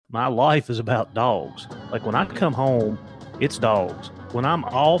My life is about dogs. Like when I come home, it's dogs. When I'm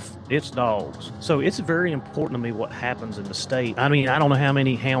off, it's dogs. So it's very important to me what happens in the state. I mean, I don't know how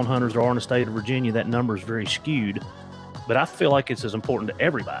many hound hunters there are in the state of Virginia. That number is very skewed, but I feel like it's as important to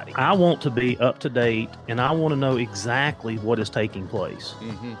everybody. I want to be up to date, and I want to know exactly what is taking place.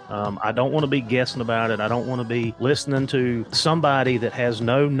 I don't want to be guessing about it. I don't want to be listening to somebody that has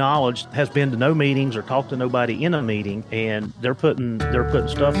no knowledge, has been to no meetings or talked to nobody in a meeting, and they're putting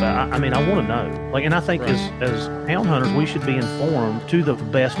stuff out. I mean, I want to know. Like, and I think as hound hunters, we should be informed to the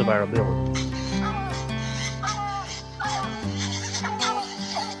best of our ability.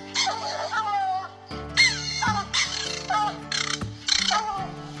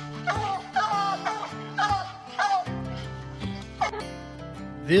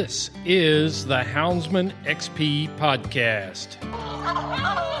 This is the Houndsman XP Podcast.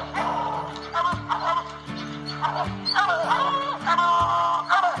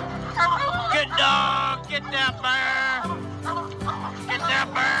 Good dog, get that bear. Get that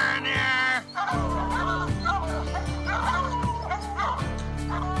bear in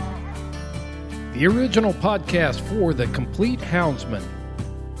The here. original podcast for the complete houndsman.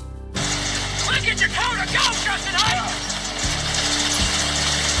 Look at your coat of go, Justin Heights.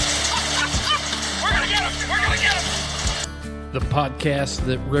 We're gonna get him. We're gonna get him. The podcast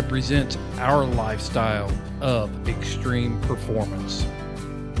that represents our lifestyle of extreme performance.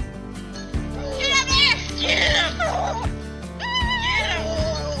 Get up there. Get him. Get him.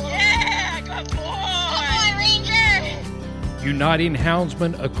 Yeah, good boy. Good boy, Ranger. Uniting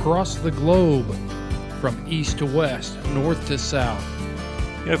houndsmen across the globe, from east to west, north to south.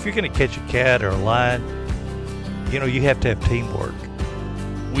 You know, if you're going to catch a cat or a lion, you know, you have to have teamwork.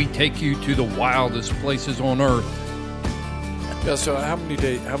 We take you to the wildest places on earth. Yeah, so how many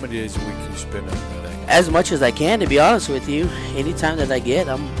days a week you spend out there? As much as I can, to be honest with you. Anytime that I get,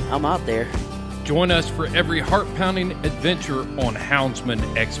 I'm out there. Join us for every heart-pounding adventure on Houndsman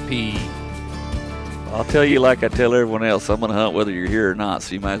XP. I'll tell you like I tell everyone else, I'm going to hunt whether you're here or not,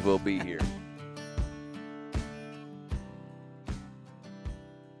 so you might as well be here.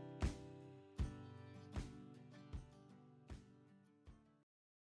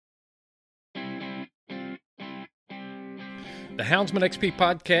 The Houndsman XP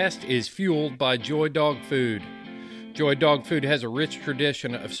podcast is fueled by Joy Dog Food. Joy Dog Food has a rich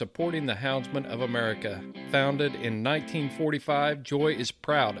tradition of supporting the houndsmen of America. Founded in 1945, Joy is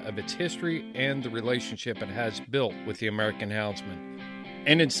proud of its history and the relationship it has built with the American houndsman.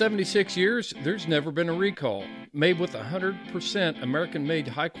 And in 76 years, there's never been a recall. Made with 100% American-made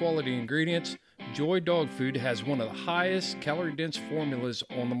high-quality ingredients, Joy Dog Food has one of the highest calorie-dense formulas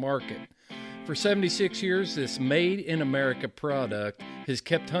on the market. For 76 years, this made-in-America product has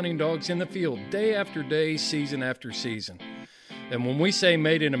kept hunting dogs in the field day after day, season after season. And when we say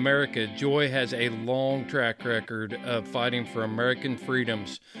made in America, Joy has a long track record of fighting for American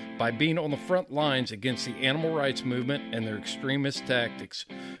freedoms by being on the front lines against the animal rights movement and their extremist tactics.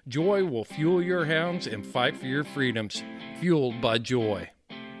 Joy will fuel your hounds and fight for your freedoms, fueled by Joy.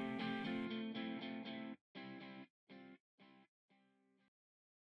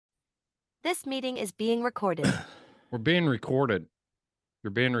 This meeting is being recorded. We're being recorded.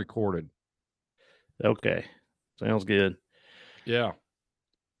 You're being recorded. Okay. Sounds good. Yeah.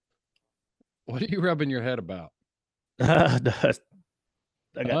 What are you rubbing your head about? I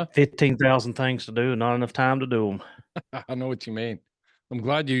got 15,000 things to do and not enough time to do them. I know what you mean. I'm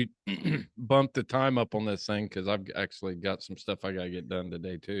glad you bumped the time up on this thing because I've actually got some stuff I got to get done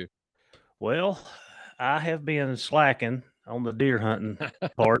today too. Well, I have been slacking on the deer hunting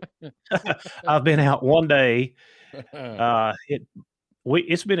part. I've been out one day.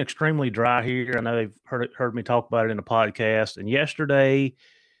 It's been extremely dry here. I know they've heard me talk about it in a podcast. And yesterday,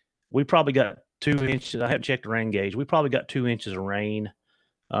 we probably got 2 inches. I haven't checked the rain gauge. We probably got 2 inches of rain.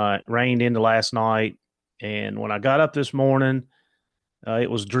 Rained into last night. And when I got up this morning, it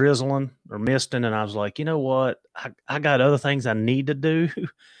was drizzling or misting. And I was like, you know what? I got other things I need to do.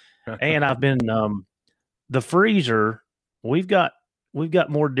 And I've been the freezer. We've got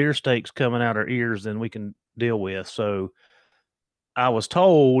more deer steaks coming out our ears than we can deal with. So I was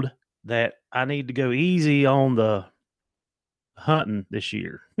told that I need to go easy on the hunting this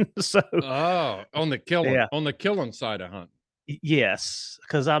year. So on the killing side of hunting. Yes,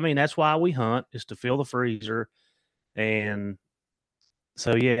 because I mean that's why we hunt, is to fill the freezer. And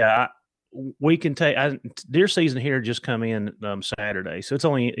so we can take deer season here just come in Saturday. So it's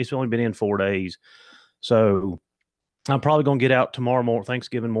only been in 4 days. So I'm probably going to get out tomorrow morning,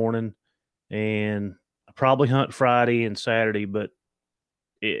 Thanksgiving morning, and I probably hunt Friday and Saturday. But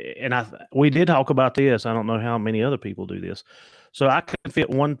we did talk about this. I don't know how many other people do this. So I can fit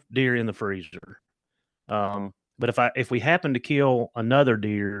one deer in the freezer. But if we happen to kill another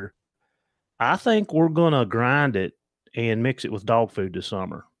deer, I think we're gonna grind it and mix it with dog food this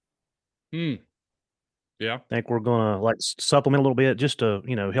summer. Yeah. I think we're gonna like supplement a little bit just to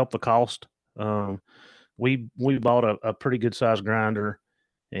help the cost. We bought a pretty good sized grinder,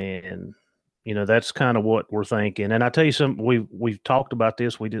 and that's kind of what we're thinking. And I tell you something, we've talked about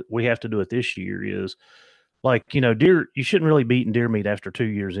this. We have to do it this year. Is like deer. You shouldn't really be eating deer meat after 2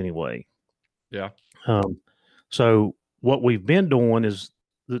 years anyway. Yeah. So what we've been doing is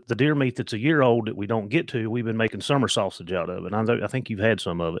the deer meat that's a year old that we don't get to, we've been making summer sausage out of it. I think you've had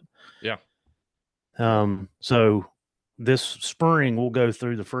some of it. Yeah. So this spring we'll go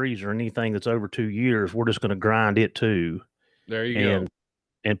through the freezer. Anything that's over 2 years, we're just going to grind it too. There you go.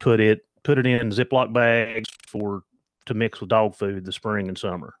 And put it in Ziploc bags to mix with dog food the spring and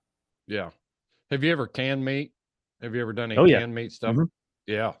summer. Yeah. Have you ever canned meat? Have you ever done any canned meat stuff? Mm-hmm.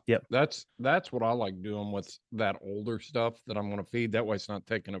 Yeah. Yep. That's what I like doing with that older stuff that I'm going to feed. That way it's not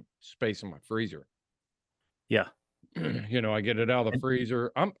taking up space in my freezer. Yeah. I get it out of the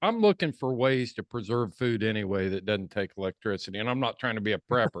freezer. I'm looking for ways to preserve food anyway that doesn't take electricity. And I'm not trying to be a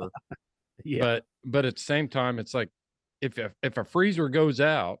prepper. Yeah. But at the same time, it's like if a freezer goes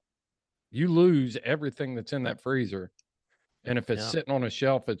out, you lose everything that's in that freezer. And if it's sitting on a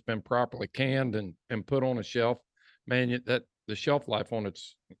shelf, it's been properly canned and put on a shelf, man, the shelf life on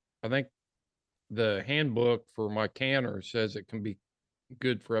it's, I think the handbook for my canner says it can be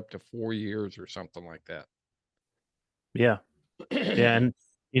good for up to 4 years or something like that. Yeah. Yeah. And,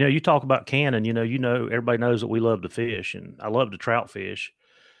 you talk about canning, everybody knows that we love to fish, and I love to trout fish.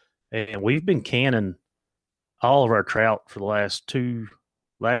 And we've been canning all of our trout for the last year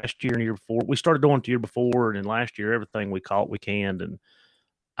and the year before. We started doing it the year before, and then last year, everything we caught, we canned. And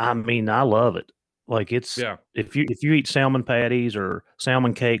I mean, I love it. Like if you eat salmon patties or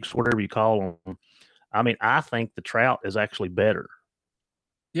salmon cakes, whatever you call them, I mean, I think the trout is actually better.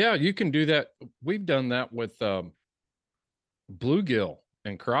 Yeah, you can do that. We've done that with bluegill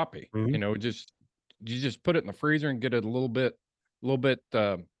and crappie. Mm-hmm. You just put it in the freezer and get it a little bit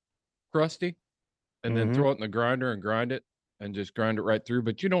crusty, and then throw it in the grinder and grind it and just grind it right through.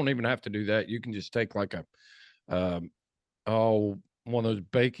 But you don't even have to do that. You can just take like one of those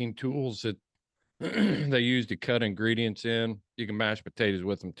baking tools that they use to cut ingredients in. You can mash potatoes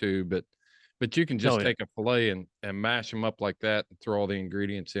with them too, but you can just take a fillet and mash them up like that and throw all the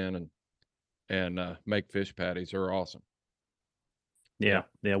ingredients in and make fish patties. They're awesome. Yeah.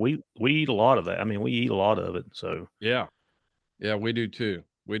 Yeah. We eat a lot of that. I mean, we eat a lot of it. So yeah, we do too.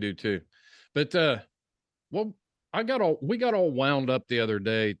 But we got all wound up the other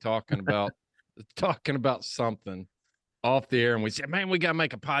day talking about something off the air, and we said, man, we got to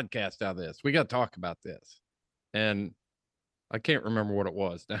make a podcast out of this. We got to talk about this. And I can't remember what it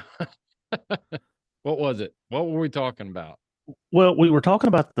was now. What was it? What were we talking about? Well, we were talking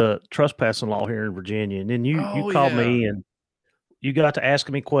about the trespassing law here in Virginia, and then you called me and you got to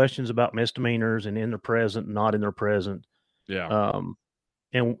asking me questions about misdemeanors and in their present, not in their present. Yeah.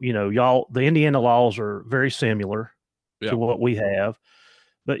 And the Indiana laws are very similar to what we have,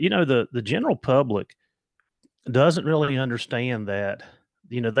 but the general public doesn't really understand that.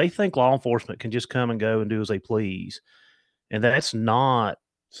 They think law enforcement can just come and go and do as they please, and that's not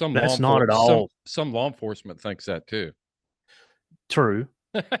not at all. Some law enforcement thinks that too. True.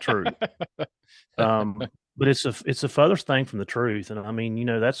 But it's a furthest thing from the truth. And I mean,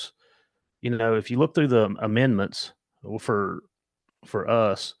 that's, if you look through the amendments for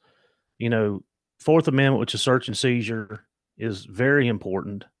us, Fourth Amendment, which is search and seizure, is very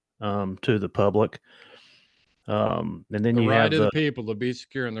important to the public. And then the you right have of the people to be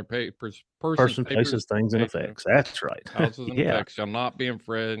secure in their papers, person, places, things, and effects. That's right. Houses and effects shall not be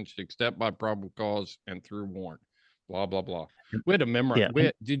infringed except by probable cause and through warrant. Blah blah blah. We had to memorize.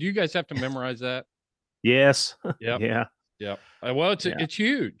 Did you guys have to memorize that? Yes. Yep. Yeah. Yep. Well, it's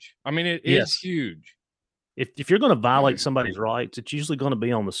huge. I mean, it is huge. If you're going to violate somebody's rights, it's usually going to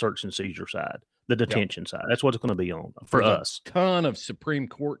be on the search and seizure side, the detention side. That's what it's going to be on for us. A ton of Supreme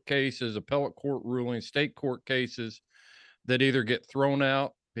Court cases, appellate court rulings, state court cases that either get thrown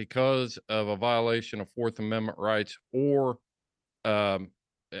out because of a violation of Fourth Amendment rights or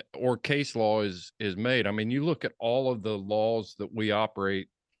case law is made. I mean, you look at all of the laws that we operate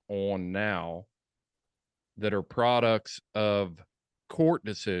on now that are products of court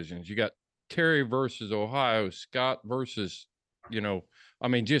decisions. You got Terry versus Ohio, Scott versus, I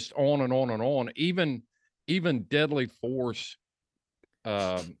mean, just on and on and on. Even deadly force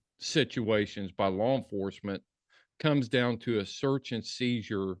situations by law enforcement comes down to a search and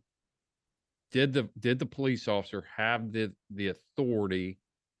seizure did the police officer have the authority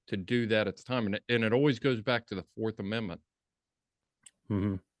to do that at the time? And it always goes back to the Fourth Amendment.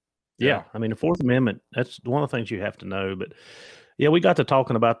 Mm-hmm. Yeah. Yeah, I mean, the Fourth Amendment, that's one of the things you have to know. But yeah, we got to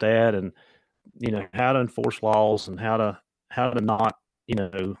talking about that and, how to enforce laws and how to not,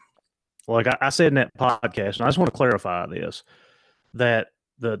 like I said in that podcast, and I just want to clarify this, that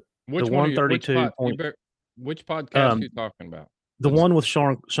the Which one? 132 which podcast are you talking about? The one with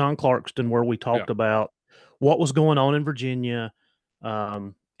Sean Clarkston, where we talked about what was going on in Virginia.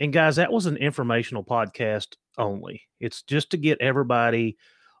 And guys, that was an informational podcast only. It's just to get everybody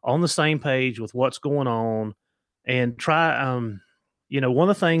on the same page with what's going on and try. One of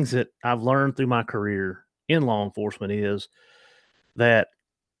the things that I've learned through my career in law enforcement is that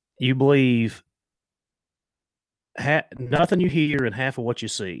you believe nothing you hear and half of what you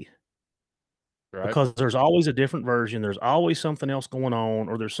see. Right. Because there's always a different version. There's always something else going on,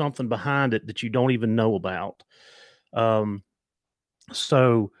 or there's something behind it that you don't even know about.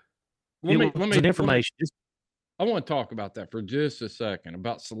 So let me information. I want to talk about that for just a second,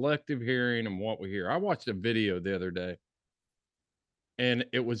 about selective hearing and what we hear. I watched a video the other day, and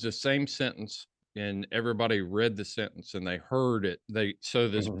it was the same sentence, and everybody read the sentence and they heard it. So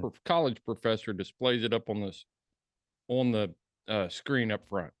this college professor displays it up on the screen up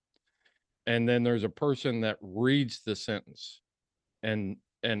front. And then there's a person that reads the sentence. And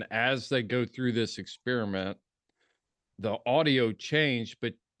as they go through this experiment, the audio changed,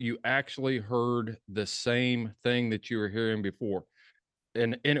 but you actually heard the same thing that you were hearing before.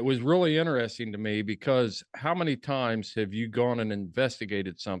 And it was really interesting to me, because how many times have you gone and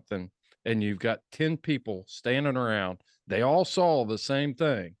investigated something and you've got 10 people standing around, they all saw the same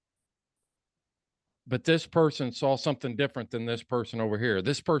thing, but this person saw something different than this person over here.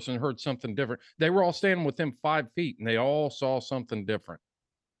 This person heard something different. They were all standing within 5 feet and they all saw something different.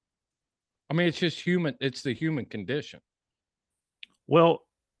 I mean, it's just human. It's the human condition. Well,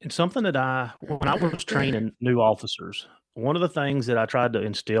 it's something that when I was training new officers, one of the things that I tried to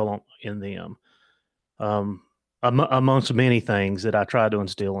instill in them, amongst many things that I tried to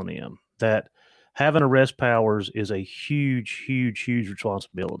instill in them, that having arrest powers is a huge, huge, huge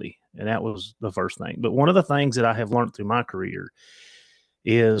responsibility. And that was the first thing. But one of the things that I have learned through my career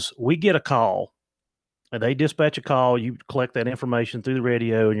is we get a call, and they dispatch a call. You collect that information through the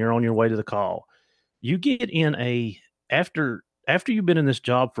radio, and you're on your way to the call. You get in after you've been in this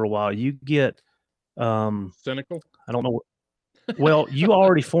job for a while, you get cynical. I don't know. Well, you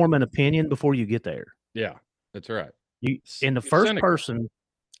already form an opinion before you get there. Yeah, that's right. The first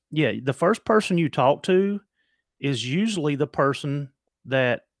person you talk to is usually the person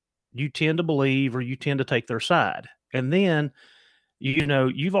that you tend to believe, or you tend to take their side. And then,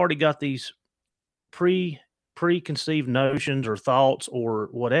 you've already got these preconceived notions or thoughts or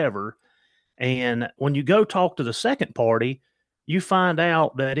whatever. And when you go talk to the second party, you find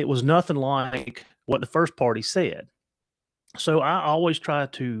out that it was nothing like what the first party said. So I always try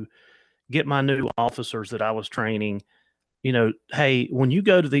to get my new officers that I was training, hey, when you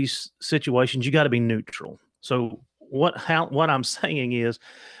go to these situations, you got to be neutral. So what I'm saying is,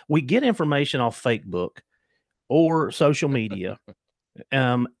 we get information off Facebook or social media,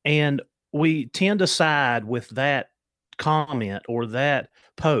 and we tend to side with that comment or that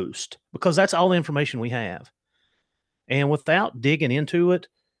post because that's all the information we have. And without digging into it,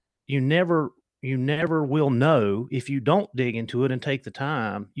 you never will know. If you don't dig into it and take the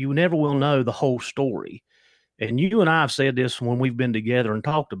time, you never will know the whole story. And you and I have said this when we've been together and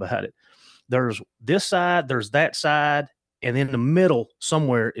talked about it. There's this side, there's that side, and in the middle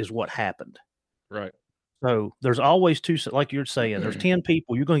somewhere is what happened. Right. So there's always two, like you're saying, there's 10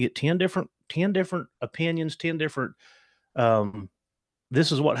 people. You're going to get 10 different opinions, 10 different,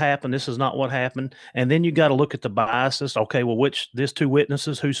 this is what happened, this is not what happened. And then you got to look at the biases. Okay, well, these two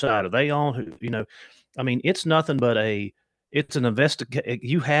witnesses, whose side are they on? I mean, it's nothing but it's an investigate.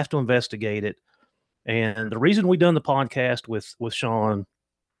 You have to investigate it. And the reason we done the podcast with Sean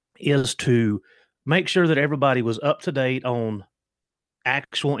is to make sure that everybody was up to date on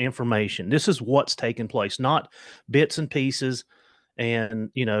actual information. This is what's taking place, not bits and pieces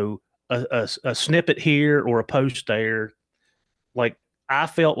and, a snippet here or a post there. Like, I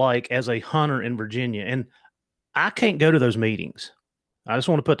felt like as a hunter in Virginia, and I can't go to those meetings. I just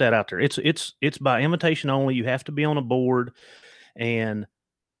want to put that out there. It's by invitation only. You have to be on a board, and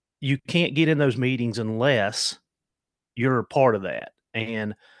you can't get in those meetings unless you're a part of that.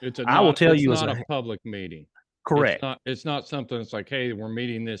 And I will tell you, it's not a public meeting. Correct. It's not something that's like, hey, we're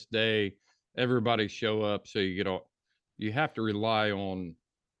meeting this day, everybody show up. So you have to rely on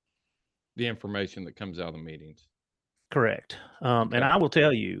the information that comes out of the meetings. Correct. Okay. And I will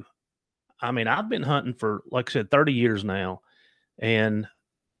tell you, I mean, I've been hunting for, like I said, 30 years now, and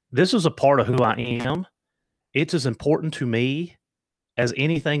this is a part of who I am. It's as important to me as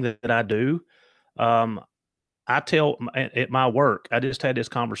anything that I do. Um, I tell at my work, I just had this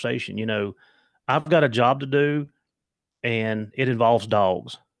conversation. I've got a job to do, and it involves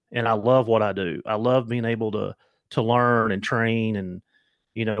dogs, and I love what I do. I love being able to learn and train, and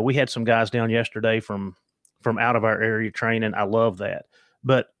we had some guys down yesterday from out of our area training. I love that,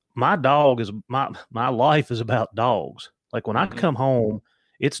 but my life is about dogs. Like when I come home,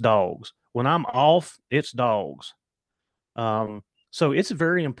 it's dogs. When I'm off, it's dogs. So it's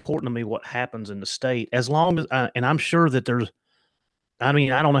very important to me what happens in the state, as long as, and I'm sure that I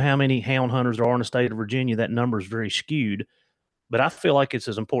mean, I don't know how many hound hunters there are in the state of Virginia. That number is very skewed, but I feel like it's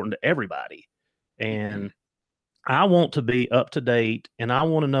as important to everybody. And I want to be up to date, and I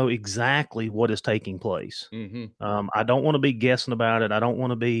want to know exactly what is taking place. I don't want to be guessing about it. I don't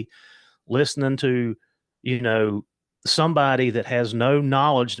want to be listening to, somebody that has no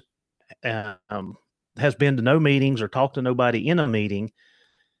knowledge, has been to no meetings or talked to nobody in a meeting,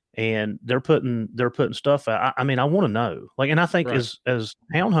 and they're putting stuff out. I mean, I want to know. Like, and I think as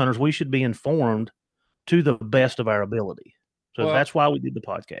hound hunters, we should be informed to the best of our ability. So that's why we did the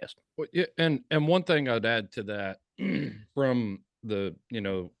podcast. Well, yeah, and one thing I'd add to that from the,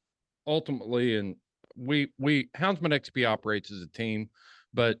 ultimately, and we Houndsman XP operates as a team,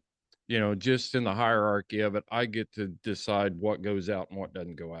 but just in the hierarchy of it, I get to decide what goes out and what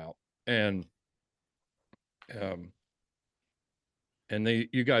doesn't go out. And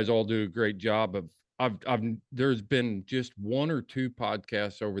you guys all do a great job of, there's been just one or two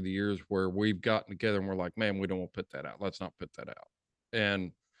podcasts over the years where we've gotten together and we're like, man, we don't want to put that out. Let's not put that out.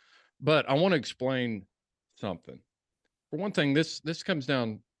 But I want to explain something. For one thing, this comes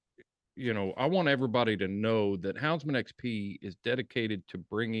down, I want everybody to know that Houndsman XP is dedicated to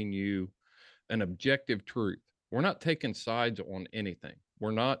bringing you an objective truth. We're not taking sides on anything.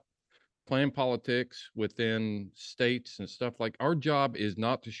 We're not playing politics within states and stuff. Like, our job is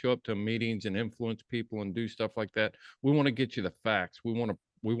not to show up to meetings and influence people and do stuff like that. We want to get you the facts. We want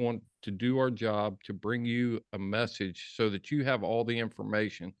to do our job to bring you a message so that you have all the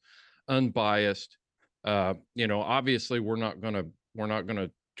information, unbiased. Obviously we're not going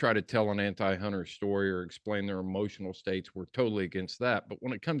to try to tell an anti-hunter story or explain their emotional states. We're totally against that. But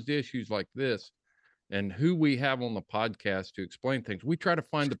when it comes to issues like this, and who we have on the podcast to explain things, we try to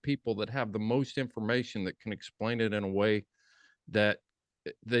find the people that have the most information that can explain it in a way that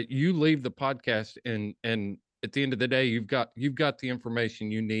you leave the podcast and at the end of the day, you've got the information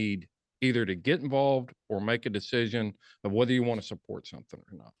you need either to get involved or make a decision of whether you want to support something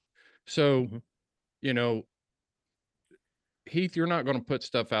or not. So, Heath, you're not going to put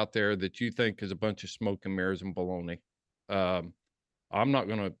stuff out there that you think is a bunch of smoke and mirrors and baloney. I'm not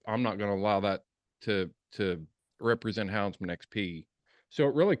going to allow that to represent Houndsman XP. So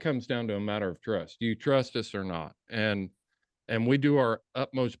it really comes down to a matter of trust. Do you trust us or not? And we do our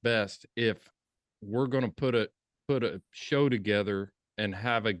utmost best if we're going to put a show together and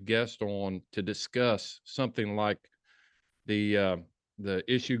have a guest on to discuss something like the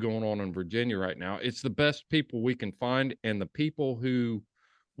issue going on in Virginia right now. It's the best people we can find, and the people who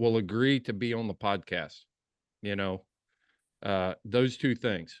will agree to be on the podcast. Those two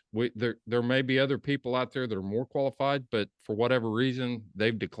things. There may be other people out there that are more qualified, but for whatever reason,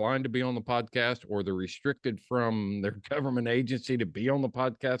 they've declined to be on the podcast, or they're restricted from their government agency to be on the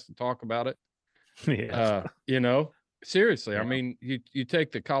podcast to talk about it. Yes. Seriously. Yeah. I mean, you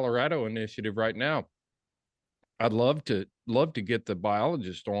take the Colorado initiative right now. I'd love to get the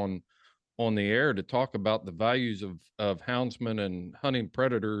biologist on the air to talk about the values of houndsmen and hunting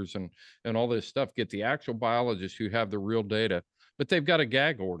predators and all this stuff. Get the actual biologists who have the real data, but they've got a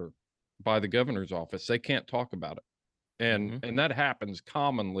gag order by the governor's office. They can't talk about it. And that happens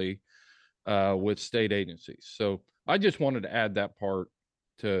commonly with state agencies. So I just wanted to add that part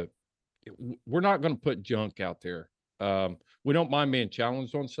to, we're not going to put junk out there. We don't mind being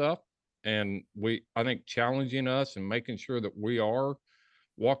challenged on stuff. And I think challenging us and making sure that we are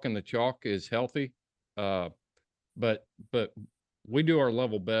walking the chalk is healthy. But we do our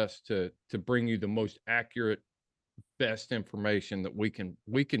level best to bring you the most accurate, best information that we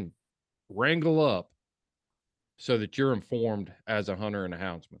can wrangle up so that you're informed as a hunter and a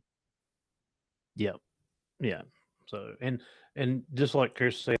houndsman. Yep. Yeah. So, and just like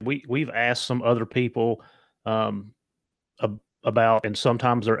Chris said, we've asked some other people, about, and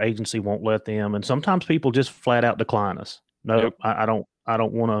sometimes their agency won't let them, and sometimes people just flat out decline us. No, Yep. I don't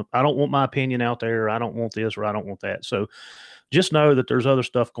want my opinion out there. I don't want this, or I don't want that. So just know that there's other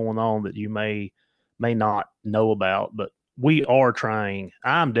stuff going on that you may not know about, but we are trying.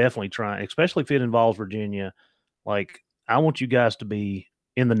 I'm definitely trying, especially if it involves Virginia. Like, I want you guys to be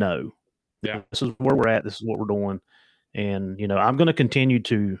in the know. Yeah. This is where we're at. This is what we're doing. And, I'm going to continue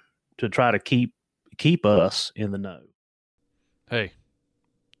to try to keep us in the know. Hey,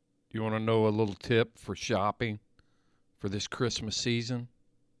 do you want to know a little tip for shopping for this Christmas season?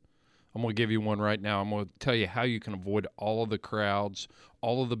 I'm going to give you one right now. I'm going to tell you how you can avoid all of the crowds,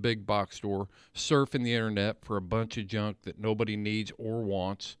 all of the big box store, surfing the internet for a bunch of junk that nobody needs or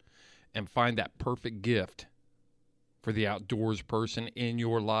wants, and find that perfect gift for the outdoors person in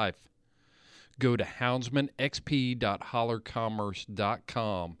your life. Go to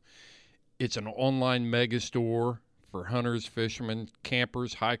houndsmanxp.hollercommerce.com. It's an online mega store for hunters, fishermen,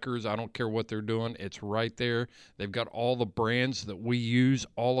 campers, hikers. I don't care what they're doing. It's right there. They've got all the brands that we use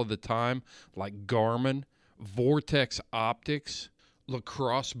all of the time, like Garmin, Vortex Optics,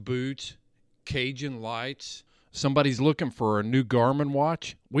 Lacrosse boots, Cajun lights. Somebody's looking for a new Garmin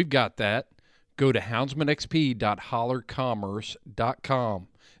watch? We've got that. Go to houndsmanxp.hollercommerce.com.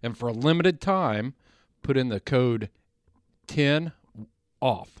 And for a limited time, put in the code 10OFF.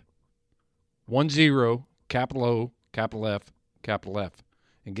 10, capital O, capital F,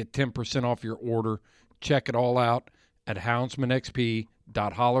 and get 10% off your order. Check it all out at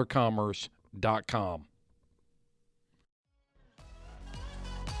houndsmanxp.hollercommerce.com.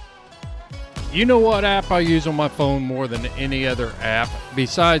 You know what app I use on my phone more than any other app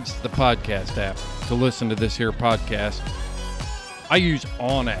besides the podcast app to listen to this here podcast? I use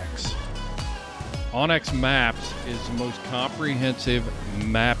onX. onX Maps is the most comprehensive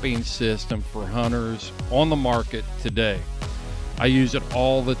mapping system for hunters on the market today. I use it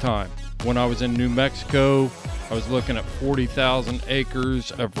all the time. When I was in New Mexico, I was looking at 40,000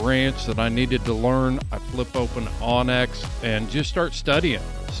 acres of ranch that I needed to learn. I flip open onX and just start studying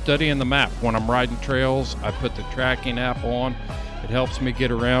the map. When I'm riding trails, I put the tracking app on. It helps me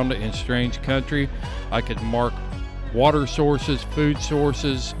get around in strange country. I could mark water sources, food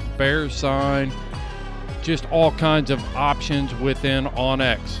sources, bear sign, just all kinds of options within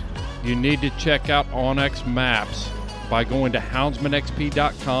onX. You need to check out onX Maps by going to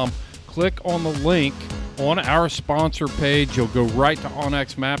houndsmanxp.com. Click on the link on our sponsor page. You'll go right to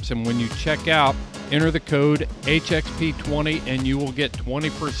onX Maps, and when you check out, enter the code HXP20 and you will get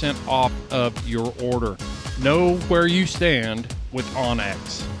 20% off of your order. Know where you stand with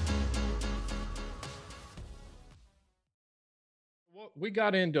onX. We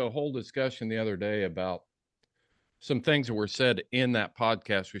got into a whole discussion the other day about some things that were said in that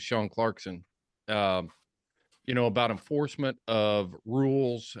podcast with Sean Clarkson, about enforcement of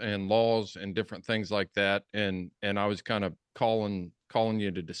rules and laws and different things like that. And I was kind of calling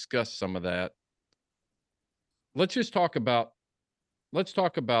you to discuss some of that. Let's talk about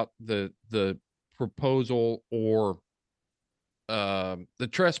the proposal or the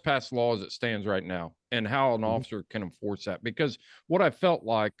trespass law as it stands right now and how an officer can enforce that. Because what I felt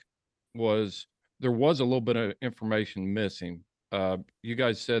like was there was a little bit of information missing. You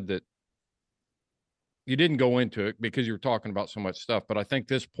guys said that you didn't go into it because you were talking about so much stuff, but I think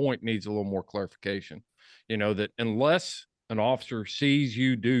this point needs a little more clarification. That unless an officer sees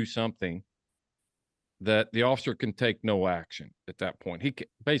you do something, that the officer can take no action at that point. He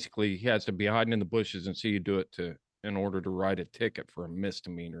has to be hiding in the bushes and see you do it in order to write a ticket for a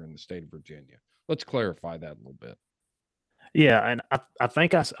misdemeanor in the state of Virginia. Let's clarify that a little bit. Yeah, and I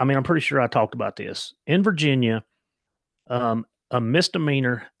think I'm pretty sure I talked about this. In Virginia, a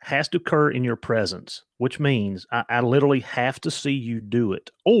misdemeanor has to occur in your presence, which means I literally have to see you do it,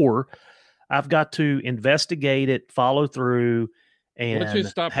 or I've got to investigate it, follow through, and let's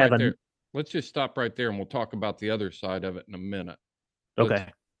just stop right there. Let's just stop right there, and we'll talk about the other side of it in a minute. Okay.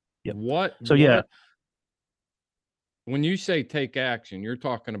 Yep. When you say take action, you're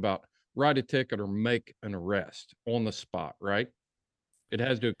talking about write a ticket or make an arrest on the spot, right? It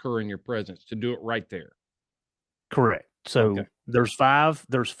has to occur in your presence to do it right there. Correct. So there's five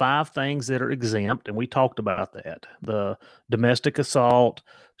things that are exempt, and we talked about that. The domestic assault,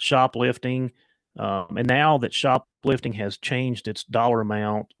 shoplifting, and now that shoplifting has changed its dollar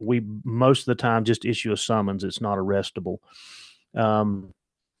amount, we most of the time just issue a summons. It's not arrestable. DUI,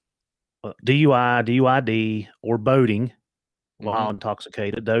 DUID, or boating while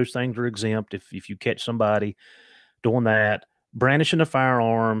intoxicated, those things are exempt if you catch somebody doing that. Brandishing a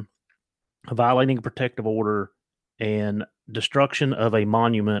firearm, violating a protective order, and destruction of a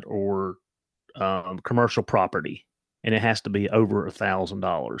monument or commercial property, and it has to be over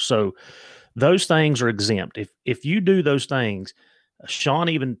 $1,000. So those things are exempt. If you do those things, Sean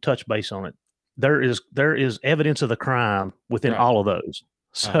even touched base on it. There is evidence of the crime within all of those.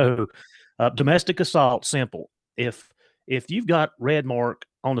 So domestic assault, simple. If if you've got red mark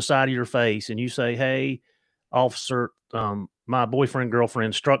on the side of your face and you say, "Hey, officer, my boyfriend,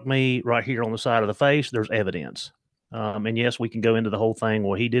 girlfriend struck me right here on the side of the face," there's evidence. And yes, we can go into the whole thing.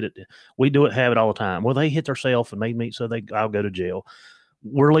 Well, he did it. We do it, have it all the time. Well, they hit themselves and made me, so I'll go to jail.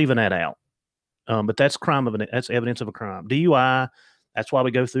 We're leaving that out. But that's that's evidence of a crime. DUI. That's why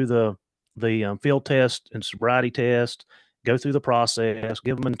we go through the field test and sobriety test. Go through the process.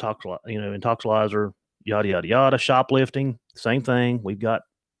 Give them intoxilizer. Yada yada yada. Shoplifting. Same thing. We've got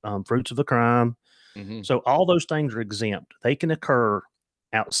fruits of the crime. Mm-hmm. So all those things are exempt. They can occur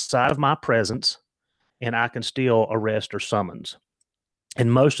outside of my presence, and I can still arrest or summons.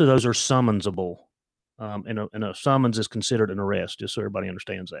 And most of those are summonsable. And a summons is considered an arrest, just so everybody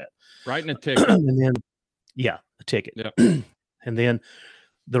understands that. Writing a ticket. And then, a ticket. Yeah. And then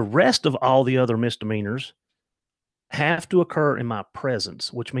the rest of all the other misdemeanors have to occur in my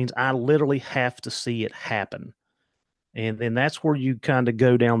presence, which means I literally have to see it happen. And then that's where you kind of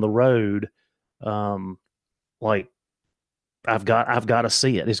go down the road. Like I've got to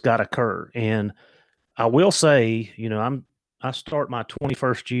see it. It's got to occur. And I will say, I start my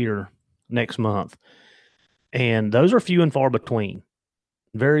 21st year next month, and those are few and far between,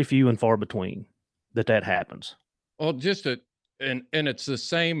 very few and far between that happens. Well, and it's the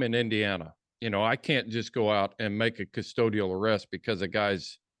same in Indiana. I can't just go out and make a custodial arrest because a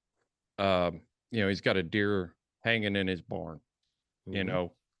guy's, he's got a deer hanging in his barn,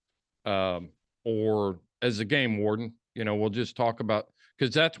 or as a game warden, we'll just talk about,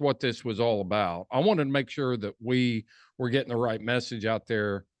 because that's what this was all about. I wanted to make sure that we were getting the right message out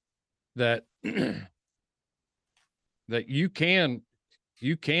there that that you can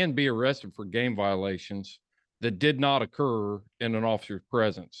be arrested for game violations that did not occur in an officer's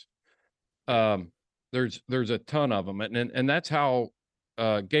presence. There's a ton of them, and that's how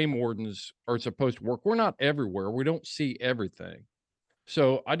game wardens are supposed to work. We're not everywhere. We don't see everything.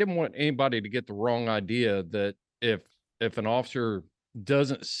 So I didn't want anybody to get the wrong idea that if an officer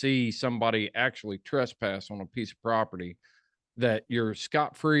doesn't see somebody actually trespass on a piece of property, that you're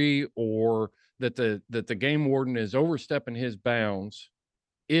scot-free, or that the game warden is overstepping his bounds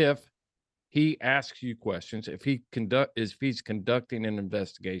if he asks you questions, if he's conducting an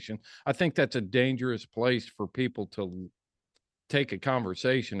investigation. I think that's a dangerous place for people to take a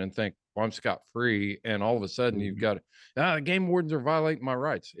conversation and think, well, I'm scot-free, and all of a sudden you've got game wardens are violating my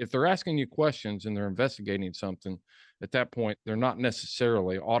rights. If they're asking you questions and they're investigating something, at that point, they're not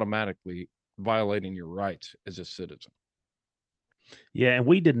necessarily automatically violating your rights as a citizen. Yeah, and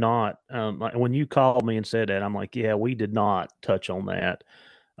we did not. When you called me and said that, I'm like, yeah, we did not touch on that.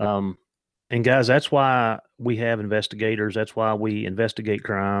 And guys, that's why we have investigators. That's why we investigate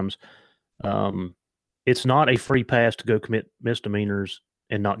crimes. It's not a free pass to go commit misdemeanors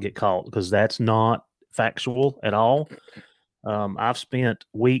and not get caught, because that's not factual at all. I've spent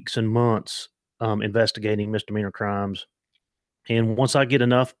weeks and months investigating misdemeanor crimes. And once I get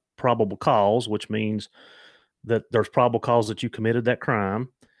enough probable cause, which means that there's probable cause that you committed that crime,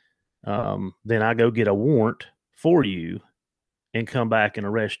 then I go get a warrant for you and come back and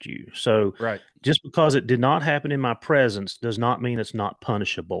arrest you. So just because it did not happen in my presence does not mean it's not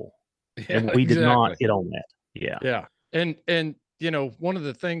punishable. Yeah, and we did not hit on that. Yeah. Yeah. And one of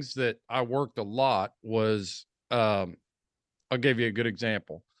the things that I worked a lot was, I'll give you a good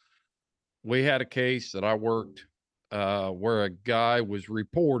example. We had a case that I worked where a guy was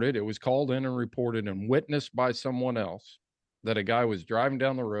reported. It was called in and reported and witnessed by someone else that a guy was driving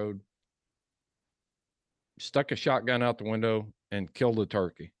down the road, stuck a shotgun out the window, and killed a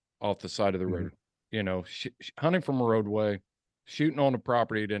turkey off the side of the road. Hunting from a roadway, shooting on a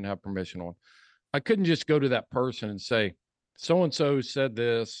property he didn't have permission on. I couldn't just go to that person and say, so-and-so said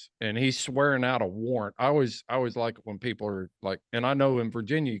this, and he's swearing out a warrant. I always like it when people are like, and I know in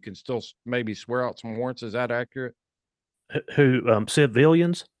Virginia, you can still maybe swear out some warrants. Is that accurate? Who,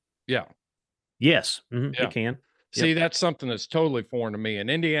 civilians? Yeah. Yes. Yeah. You can. See, that's something that's totally foreign to me. In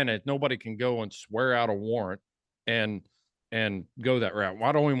Indiana, nobody can go and swear out a warrant and go that route. Well,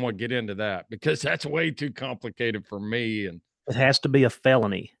 I don't even want to get into that because that's way too complicated for me. And it has to be a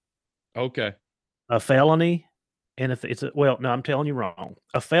felony. Okay. A felony. And if it's I'm telling you wrong.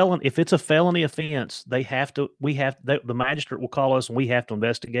 If it's a felony offense, the magistrate will call us and we have to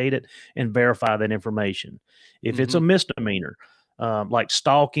investigate it and verify that information. If it's a misdemeanor, like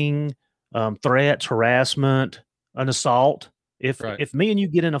stalking, threats, harassment, an assault, if me and you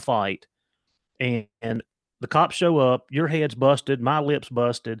get in a fight and the cops show up, your head's busted, my lip's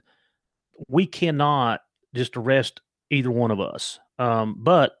busted, we cannot just arrest either one of us.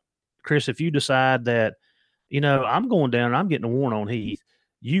 But Chris, if you decide that, I'm going down and I'm getting a warrant on Heath,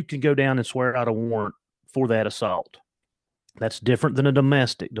 you can go down and swear out a warrant for that assault. That's different than a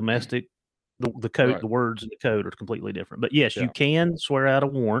domestic. Domestic, the code, Right. the words in the code are completely different. But yes, Yeah. you can swear out a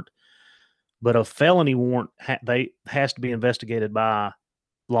warrant, but a felony warrant has to be investigated by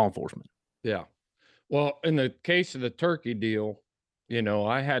law enforcement. Yeah. Well, in the case of the turkey deal,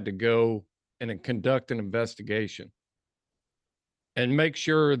 I had to go and conduct an investigation and make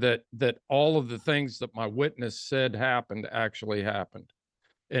sure that all of the things that my witness said happened actually happened.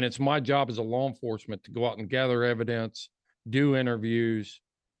 And it's my job as a law enforcement to go out and gather evidence, do interviews,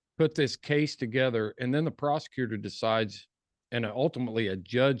 put this case together, and then the prosecutor decides, and ultimately a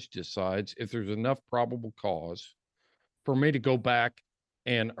judge decides if there's enough probable cause for me to go back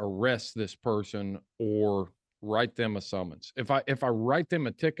and arrest this person or write them a summons. If I write them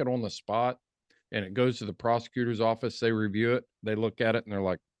a ticket on the spot and it goes to the prosecutor's office, they review it, they look at it, and they're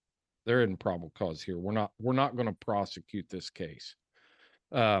like, there isn't probable cause here. We're not going to prosecute this case.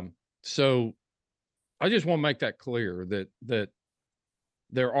 So I just want to make that clear that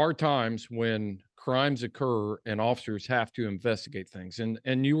there are times when crimes occur and officers have to investigate things.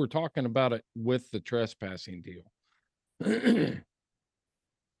 And you were talking about it with the trespassing deal.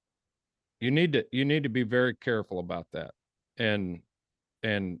 You need to be very careful about that. And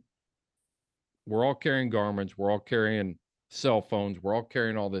we're all carrying garments, we're all carrying cell phones, we're all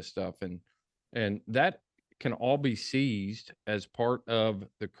carrying all this stuff, and that can all be seized as part of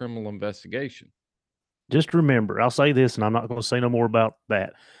the criminal investigation. Just remember, I'll say this, and I'm not going to say no more about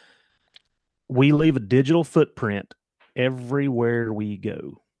that. We leave a digital footprint everywhere we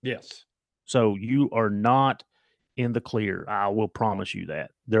go. Yes. So you are not in the clear. I will promise you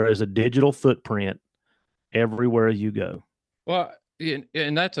that. There is a digital footprint everywhere you go. Well,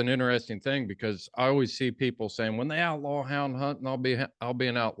 and that's an interesting thing, because I always see people saying, when they outlaw hound hunting, I'll be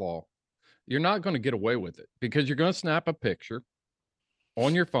an outlaw. You're not going to get away with it, because you're going to snap a picture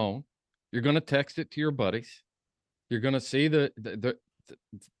on your phone. You're going to text it to your buddies. You're going to see the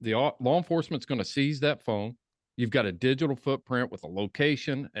law enforcement's going to seize that phone. You've got a digital footprint with a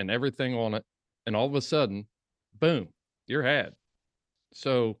location and everything on it. And all of a sudden, boom, you're had.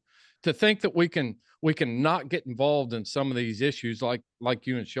 So to think that we can not get involved in some of these issues like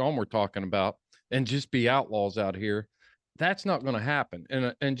you and Sean were talking about and just be outlaws out here, that's not going to happen.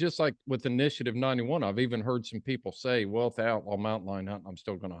 And just like with Initiative 91, I've even heard some people say, well, if they outlaw mountain lion hunting, I'm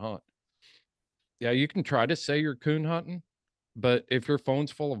still going to hunt. Yeah, you can try to say you're coon hunting, but if your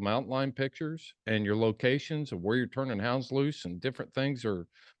phone's full of mountain lion pictures and your locations of where you're turning hounds loose and different things are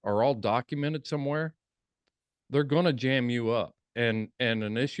all documented somewhere, they're going to jam you up. And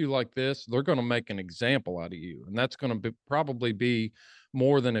an issue like this, they're going to make an example out of you. And that's going to probably be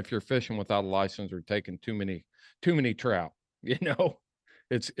more than if you're fishing without a license or taking too many trout.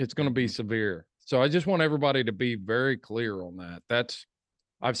 It's going to be severe. So I just want everybody to be very clear on that.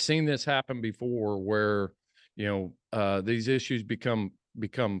 I've seen this happen before where, these issues become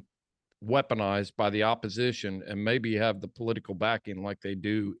weaponized by the opposition and maybe have the political backing like they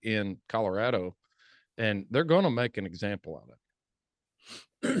do in Colorado, and they're going to make an example out of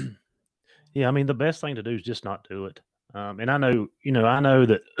it. Yeah, I mean, the best thing to do is just not do it. And I know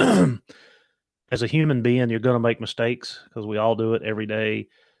that as a human being, you're going to make mistakes, because we all do it every day.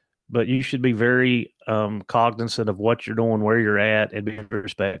 But you should be very cognizant of what you're doing, where you're at, and being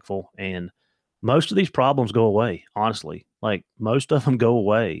respectful. And most of these problems go away, honestly. Like, most of them go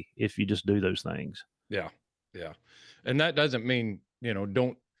away if you just do those things. Yeah. Yeah. And that doesn't mean,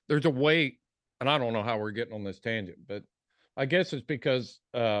 there's a way, and I don't know how we're getting on this tangent, but I guess it's because,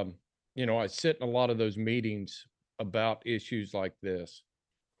 I sit in a lot of those meetings about issues like this,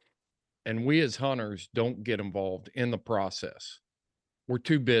 and we as hunters don't get involved in the process. We're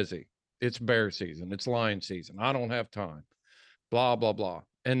too busy. It's bear season. It's lion season. I don't have time, blah, blah, blah.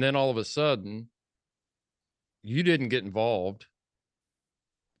 And then all of a sudden you didn't get involved.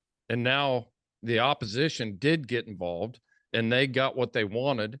 And now the opposition did get involved and they got what they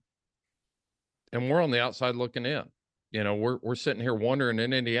wanted. And we're on the outside looking in. We're sitting here wondering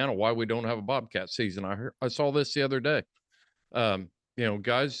in Indiana why we don't have a bobcat season. I saw this the other day.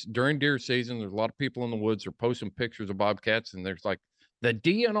 Guys, during deer season, there's a lot of people in the woods are posting pictures of bobcats, and there's like, the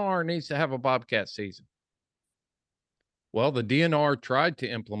DNR needs to have a bobcat season. Well, the DNR tried to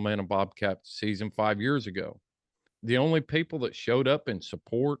implement a bobcat season 5 years ago. The only people that showed up in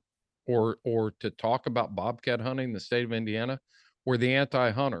support or to talk about bobcat hunting in the state of Indiana were the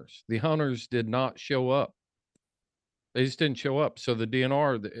anti-hunters. The hunters did not show up. They just didn't show up. So the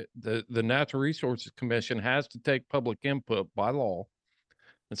DNR, the Natural Resources Commission, has to take public input by law.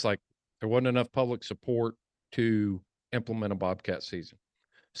 It's like there wasn't enough public support to implement a bobcat season.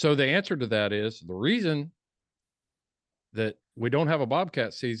 So the answer to that is, the reason that we don't have a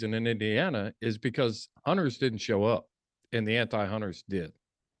bobcat season in Indiana is because hunters didn't show up. and the anti-hunters did.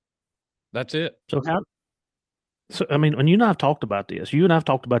 That's it. So I mean, when you and I have talked about this, you and I have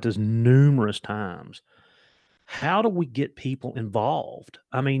talked about this numerous times. How do we get people involved?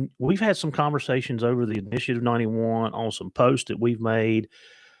 I mean, we've had some conversations over the Initiative 91 on some posts that we've made.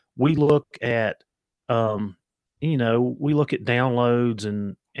 We look at, we look at downloads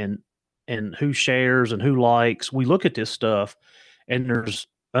and who shares and who likes. We look at this stuff, and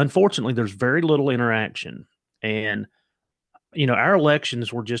unfortunately there's very little interaction. And our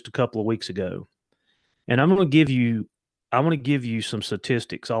elections were just a couple of weeks ago, and I'm going to give you some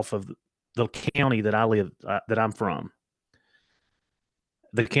statistics off of the county that I'm from.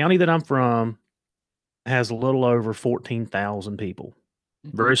 The county that I'm from has a little over 14,000 people.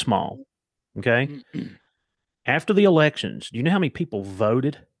 Very small. Okay. After the elections, do you know how many people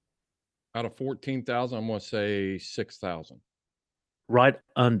voted? Out of 14,000, I'm going to say 6,000. Right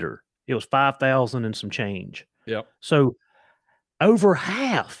under. It was 5,000 and some change. Yep. So over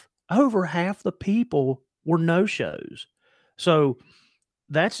half the people were no-shows. So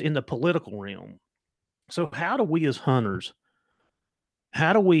that's in the political realm. So how do we as hunters,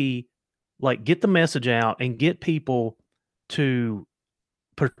 get the message out and get people to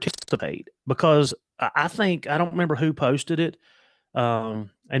participate? Because I think, I don't remember who posted it. And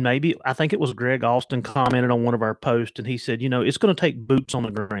I think it was Greg Austin commented on one of our posts, and he said, it's going to take boots on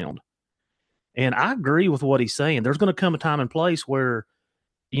the ground. And I agree with what he's saying. There's going to come a time and place where,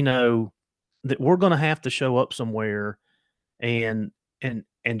 that we're going to have to show up somewhere and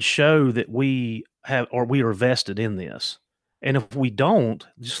show that we are vested in this. And if we don't,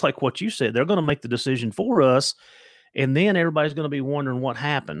 just like what you said, they're going to make the decision for us. And then everybody's going to be wondering what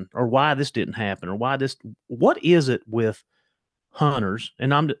happened or why this didn't happen or what is it with hunters?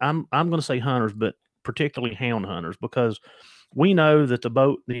 And I'm going to say hunters, but particularly hound hunters, because we know that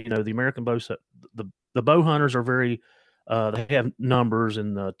the American bow, the bow hunters are very, they have numbers,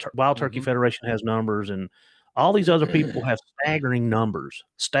 and the Wild Turkey Federation has numbers, and all these other people have staggering numbers,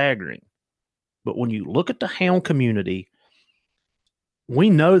 But when you look at the hound community, we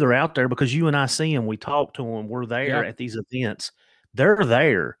know they're out there because you and I see them. We talk to them. We're there at these events. They're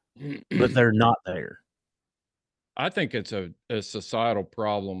there, but they're not there. I think it's a societal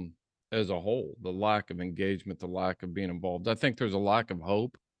problem as a whole, the lack of engagement, the lack of being involved. I think there's a lack of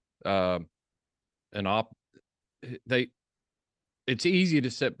hope. It's easy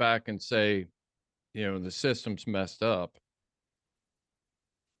to sit back and say, the system's messed up.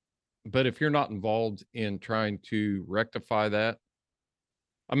 But if you're not involved in trying to rectify that,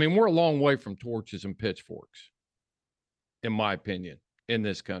 I mean, we're a long way from torches and pitchforks, in my opinion, in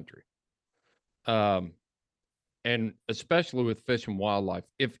this country. And especially with fish and wildlife,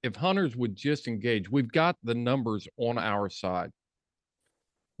 if hunters would just engage, we've got the numbers on our side.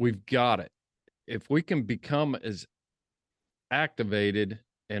 We've got it. If we can become as activated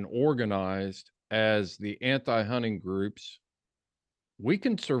and organized as the anti-hunting groups, we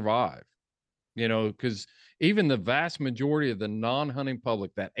can survive, because even the vast majority of the non-hunting public,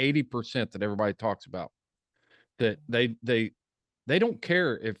 that 80% that everybody talks about, that they don't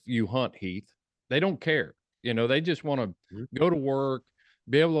care if you hunt, Heath. They don't care. They just want to go to work,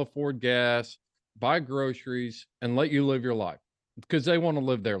 be able to afford gas, buy groceries, and let you live your life because they want to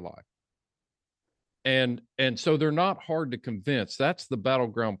live their life. And so they're not hard to convince. That's the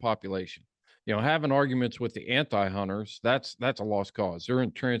battleground population. Having arguments with the anti-hunters, that's a lost cause. They're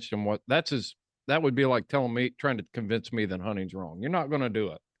entrenched in that would be like trying to convince me that hunting's wrong. You're not going to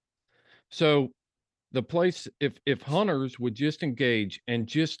do it. So the place, if hunters would just engage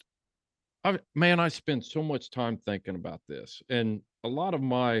and I spend so much time thinking about this, and a lot of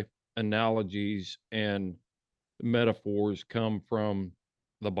my analogies and metaphors come from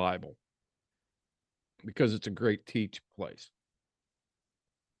the Bible because it's a great teach place.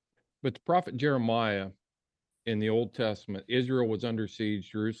 But the prophet Jeremiah in the Old Testament, Israel was under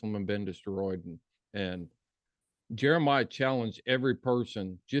siege, Jerusalem had been destroyed, and Jeremiah challenged every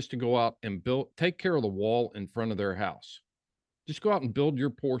person just to go out and take care of the wall in front of their house. Just go out and build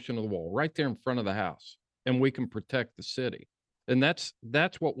your portion of the wall right there in front of the house, and we can protect the city. And that's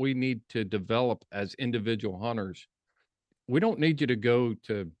what we need to develop as individual hunters. We don't need you to go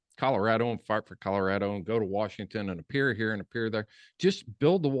to Colorado and fight for Colorado and go to Washington and appear here and appear there. Just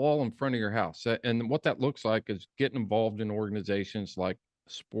build the wall in front of your house. And what that looks like is getting involved in organizations like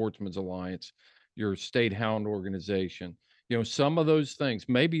Sportsman's Alliance, your state hound organization, some of those things.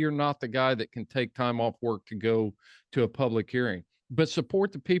 Maybe you're not the guy that can take time off work to go to a public hearing, but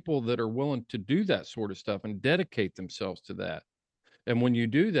support the people that are willing to do that sort of stuff and dedicate themselves to that. And when you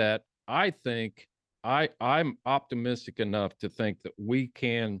do that, I think I'm optimistic enough to think that we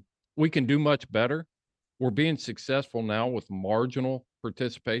can do much better we're being successful now with marginal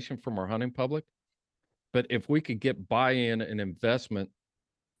participation from our hunting public. But if we could get buy-in and investment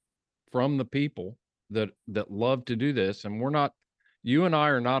from the people that love to do this, and you and I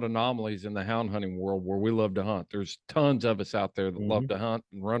are not anomalies in the hound hunting world where we love to hunt. There's tons of us out there that love to hunt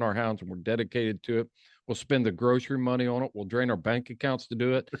and run our hounds, and we're dedicated to it. We'll spend the grocery money on it. We'll drain our bank accounts to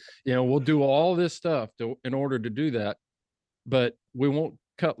do it. We'll do all this stuff in order to do that. But we won't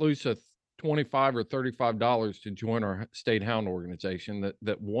cut loose a $25 or $35 to join our state hound organization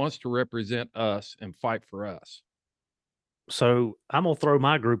that wants to represent us and fight for us. So I'm going to throw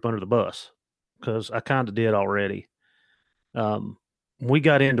my group under the bus because I kind of did already. We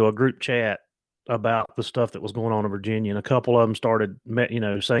got into a group chat about the stuff that was going on in Virginia, and a couple of them started,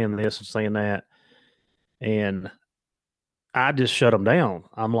 saying this and saying that. And I just shut them down.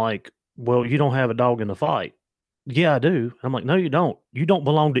 I'm like, well, you don't have a dog in the fight. Yeah, I do. I'm like, no, you don't. You don't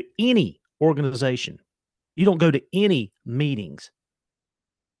belong to any organization. You don't go to any meetings.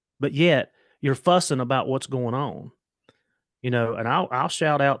 But yet you're fussing about what's going on. And I'll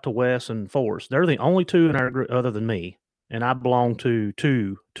shout out to Wes and Forrest. They're the only two in our group other than me. And I belong to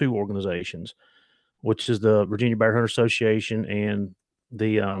two organizations, which is the Virginia Bear Hunter Association and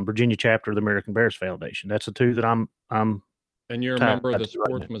the Virginia chapter of the American Bears Foundation. That's the two that I'm. And you're a member of the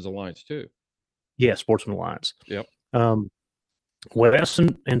Sportsman's Alliance too. Yeah, Sportsman Alliance. Yep. Wes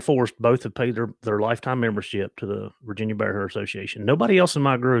and Forrest both have paid their lifetime membership to the Virginia Bear Hunter Association. Nobody else in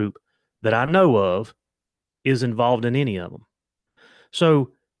my group that I know of is involved in any of them.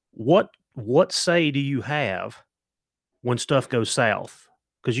 So what say do you have when stuff goes south?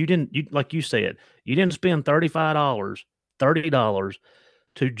 Because like you said, you didn't spend $30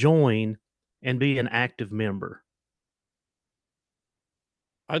 to join and be an active member.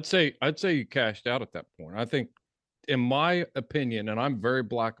 I'd say you cashed out at that point. I think, in my opinion, and I'm very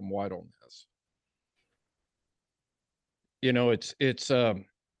black and white on this.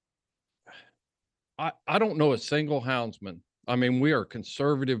 I don't know a single houndsman. I mean, we are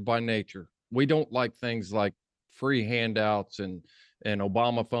conservative by nature. We don't like things like free handouts and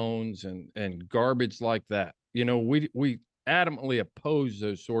Obama phones and garbage like that. We adamantly oppose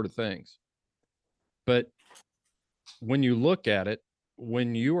those sort of things. But when you look at it,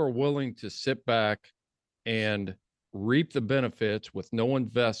 when you are willing to sit back and reap the benefits with no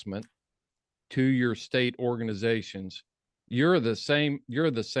investment to your state organizations, you're the same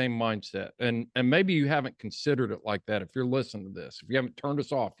mindset. And maybe you haven't considered it like that if you're listening to this, if you haven't turned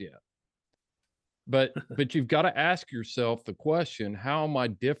us off yet. But you've got to ask yourself the question, how am I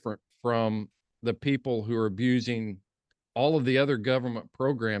different from the people who are abusing all of the other government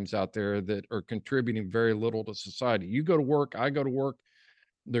programs out there that are contributing very little to society? You go to work, I go to work.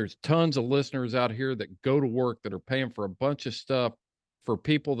 There's tons of listeners out here that go to work that are paying for a bunch of stuff for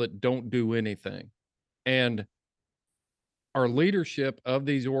people that don't do anything. And our leadership of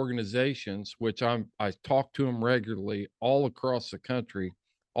these organizations, which I talk to them regularly all across the country,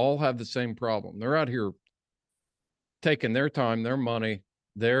 all have the same problem. They're out here taking their time, their money,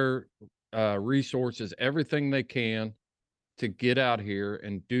 their resources, everything they can to get out here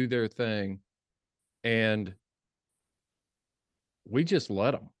and do their thing. And we just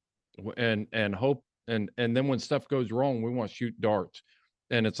let them and hope. And then when stuff goes wrong, we want to shoot darts.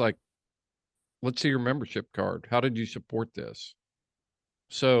 And it's like, let's see your membership card. How did you support this?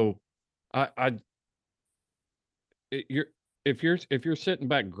 So if you're sitting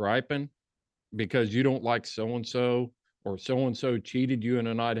back griping because you don't like so-and-so, or so-and-so cheated you in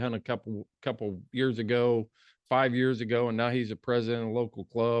a night hunt a couple years ago, 5 years ago, and now he's a president of a local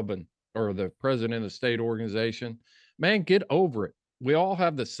club or the president of the state organization, man, get over it. We all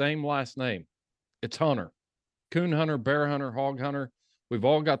have the same last name. It's Hunter. Coon hunter, bear hunter, hog hunter. We've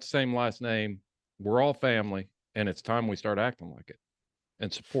all got the same last name. We're all family, and it's time we start acting like it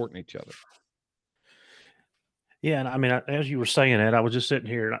and supporting each other. Yeah, and I mean, as you were saying that, I was just sitting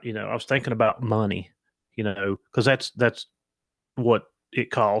here, I was thinking about money, because that's what it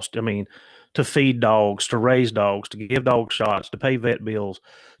cost. I mean, to feed dogs, to raise dogs, to give dog shots, to pay vet bills,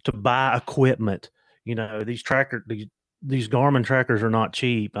 to buy equipment. These Garmin trackers are not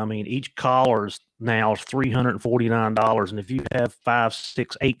cheap. I mean, each collar now is $349. And if you have 5,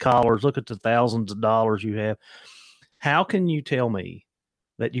 6, 8 collars, look at the thousands of dollars you have. How can you tell me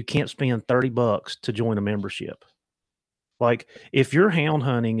that you can't spend $30 to join a membership? Like, if your hound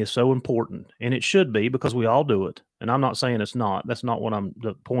hunting is so important, and it should be because we all do it, and I'm not saying it's not. That's not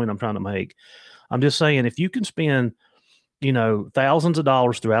the point I'm trying to make. I'm just saying if you can spend, thousands of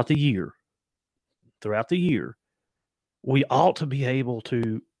dollars throughout the year, we ought to be able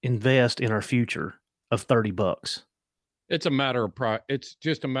to invest in our future of $30. it's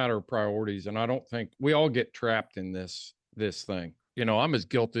just a matter of priorities. And I don't think we all get trapped in this thing. I'm as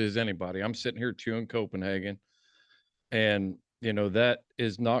guilty as anybody. I'm sitting here chewing Copenhagen, and that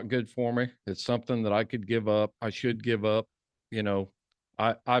is not good for me. It's something that I could give up. I should give up.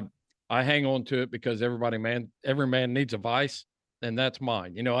 I I hang on to it because every man needs a vice, and that's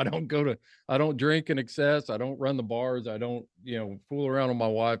mine. I don't drink in excess. I don't run the bars. I don't, fool around with my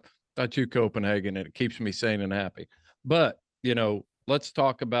wife. I chew Copenhagen, and it keeps me sane and happy. But, let's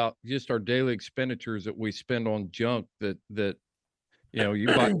talk about just our daily expenditures that we spend on junk that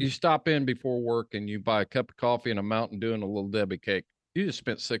you stop in before work and you buy a cup of coffee and a Mountain Dew and a Little Debbie cake. You just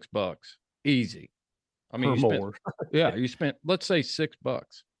spent $6 easy. I mean, more. You spent, let's say, $6.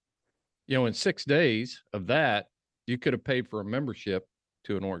 In 6 days of that, you could have paid for a membership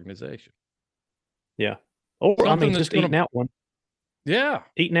to an organization. Yeah. Or just eating out one. Yeah.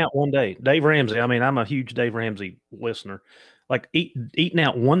 Eating out one day. Dave Ramsey. I mean, I'm a huge Dave Ramsey listener. Like eating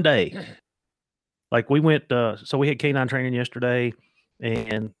out one day. Like we went, so we had canine training yesterday,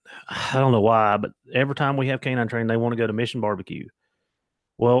 and I don't know why, but every time we have canine training, they want to go to Mission Barbecue.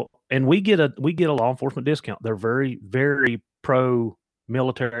 Well, and we get a law enforcement discount. They're very, very pro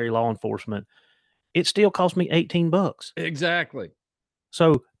military law enforcement. It still cost me $18. Exactly.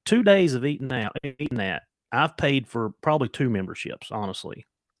 So 2 days of eating that, I've paid for probably 2 memberships, honestly.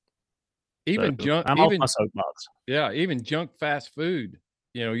 Even so junk. I'm off my soapbox. Yeah, even junk fast food.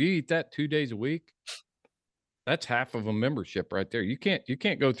 You eat that 2 days a week. That's half of a membership right there. You can't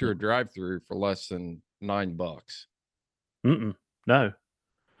go through a drive-through for less than $9.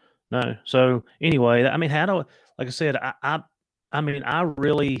 No. So anyway, I mean, like I said, I'm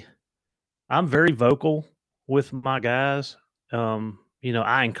very vocal with my guys.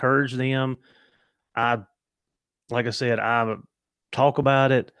 I encourage them. Like I said, I talk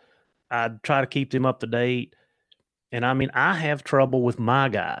about it. I try to keep them up to date. And I mean, I have trouble with my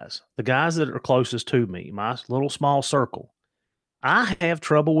guys, the guys that are closest to me, my little small circle. I have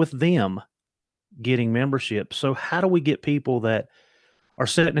trouble with them getting memberships. So how do we get people that are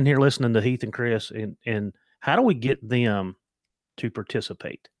sitting in here listening to Heath and Chris, and how do we get them to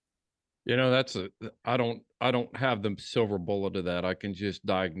participate? I don't have the silver bullet of that. I can just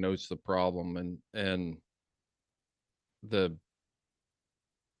diagnose the problem, and the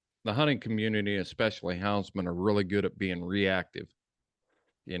hunting community, especially houndsmen, are really good at being reactive.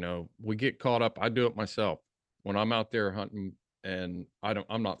 We get caught up. I do it myself when I'm out there hunting, and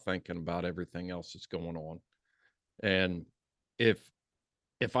I'm not thinking about everything else that's going on. And if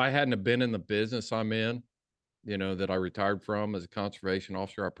I hadn't have been in the business I'm in, that I retired from as a conservation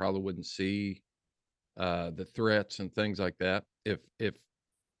officer, I probably wouldn't see the threats and things like that.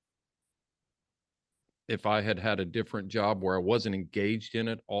 If I had had a different job where I wasn't engaged in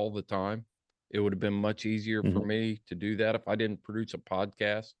it all the time, it would have been much easier for me to do that. If I didn't produce a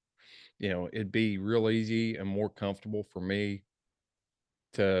podcast, it'd be real easy and more comfortable for me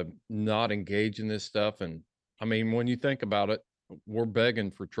to not engage in this stuff. And I mean, when you think about it, we're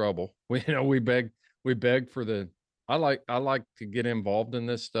begging for trouble. We beg for I like to get involved in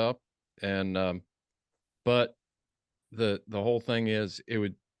this stuff. And, but the whole thing is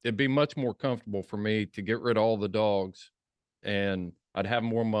it'd be much more comfortable for me to get rid of all the dogs, and I'd have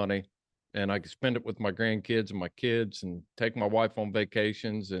more money, and I could spend it with my grandkids and my kids, and take my wife on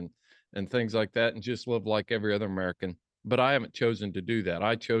vacations and things like that, and just live like every other American. But I haven't chosen to do that.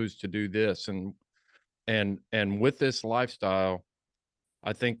 I chose to do this. And with this lifestyle,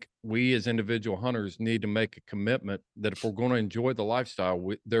 I think we as individual hunters need to make a commitment that if we're going to enjoy the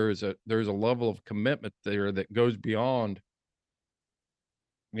lifestyle, there's a level of commitment there that goes beyond,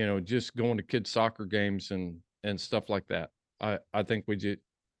 just going to kids' soccer games and stuff like that. I think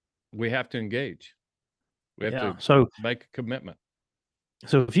we have to engage. We have to make a commitment.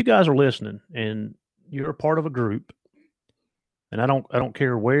 So if you guys are listening and you're a part of a group, and I don't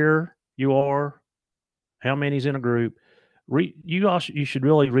care where you are, how many's in a group, you should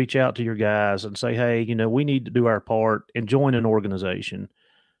really reach out to your guys and say, hey, we need to do our part and join an organization.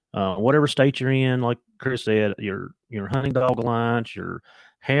 Whatever state you're in, like Chris said, your Hunting Dog Alliance, your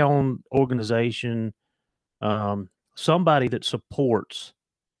hound organization, somebody that supports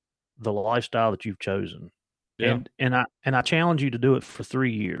the lifestyle that you've chosen. Yeah. And I challenge you to do it for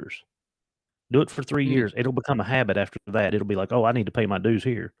 3 years. Do it for 3 years. It'll become a habit after that. It'll be like, oh, I need to pay my dues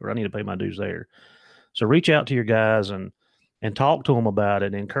here, or I need to pay my dues there. So reach out to your guys and talk to them about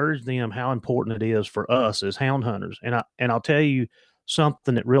it. Encourage them how important it is for us as hound hunters. And I'll tell you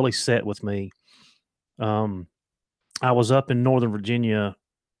something that really set with me. I was up in Northern Virginia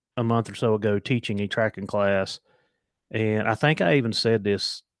a month or so ago teaching a tracking class, and I think I even said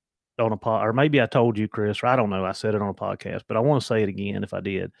this on a pod, or maybe I told you, Chris, or I don't know. I said it on a podcast, but I want to say it again if I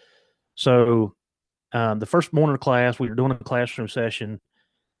did. So the first morning of class, we were doing a classroom session,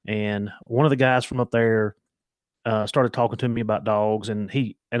 and one of the guys from up there started talking to me about dogs, and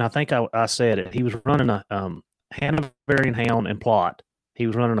I think I said it. He was running a Hanoverian Hound and Plott. He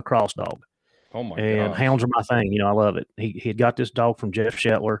was running a cross dog. Oh my And gosh. hounds are my thing. I love it. He had got this dog from Jeff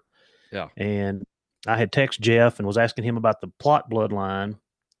Shetler. Yeah. And I had texted Jeff and was asking him about the Plott bloodline.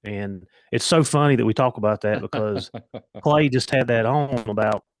 And it's so funny that we talk about that because Clay just had that on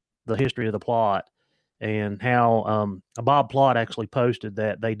about the history of the Plott and how Bob Plott actually posted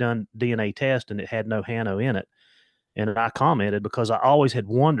that they done DNA test and it had no Hano in it. And I commented because I always had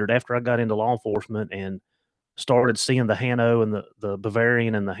wondered after I got into law enforcement and started seeing the Hano and the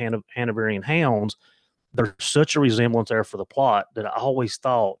Bavarian and the Hanoverian hounds, there's such a resemblance there for the Plott that I always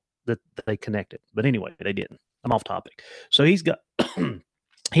thought that they connected. But anyway, they didn't. I'm off topic. So he's got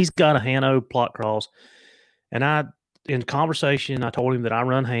he's got a Hano Plott cross, and in conversation I told him that I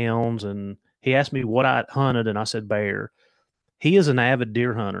run hounds, and he asked me what I hunted, and I said bear. He is an avid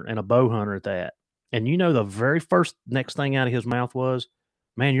deer hunter and a bow hunter at that. And the very first next thing out of his mouth was,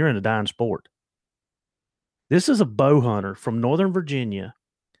 "Man, you're in a dying sport." This is a bow hunter from Northern Virginia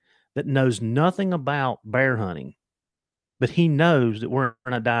that knows nothing about bear hunting, but he knows that we're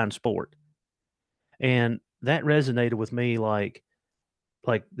in a dying sport. And that resonated with me like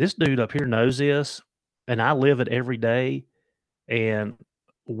this dude up here knows this, and I live it every day, and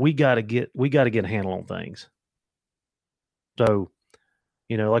we got to get a handle on things. So,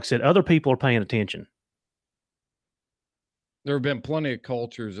 like I said, other people are paying attention. There have been plenty of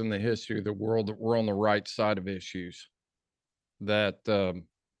cultures in the history of the world that were on the right side of issues that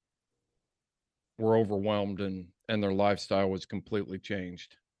were overwhelmed and their lifestyle was completely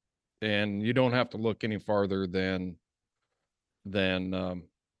changed. And you don't have to look any farther than the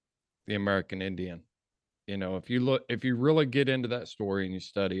American Indian. If you really get into that story and you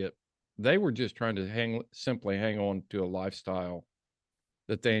study it, they were just trying to simply hang on to a lifestyle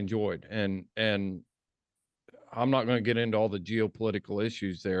that they enjoyed. And I'm not going to get into all the geopolitical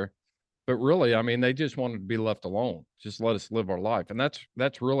issues there, but really, I mean, they just wanted to be left alone. Just let us live our life. And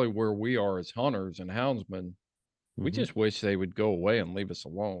that's really where we are as hunters and houndsmen. Mm-hmm. We just wish they would go away and leave us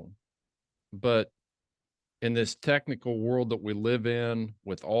alone. But in this technical world that we live in,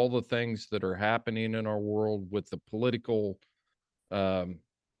 with all the things that are happening in our world, with the political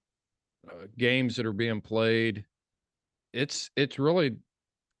games that are being played, it's really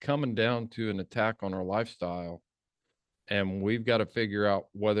coming down to an attack on our lifestyle, and we've got to figure out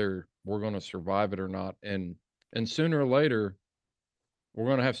whether we're going to survive it or not. And sooner or later, we're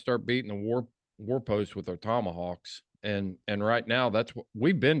going to have to start beating the war post with our tomahawks. And right now, that's what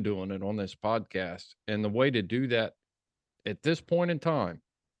we've been doing it on this podcast. And the way to do that at this point in time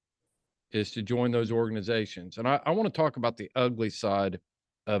is to join those organizations. And I want to talk about the ugly side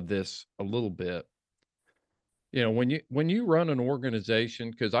of this a little bit. When you run an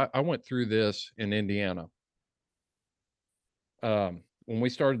organization, because I went through this in Indiana. When we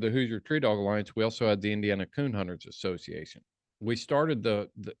started the Hoosier Tree Dog Alliance, we also had the Indiana Coon Hunters Association. We started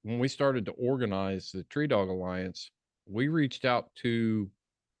when we started to organize the Tree Dog Alliance, we reached out to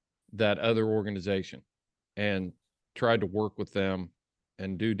that other organization and tried to work with them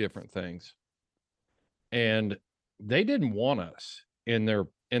and do different things. And they didn't want us in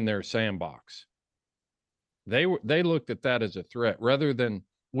their sandbox. They looked at that as a threat rather than,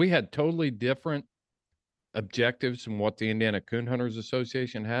 we had totally different objectives from what the Indiana Coon Hunters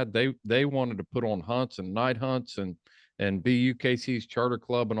Association had. They wanted to put on hunts and night hunts and be UKC's charter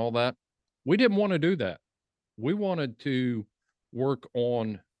club and all that. We didn't want to do that. We wanted to work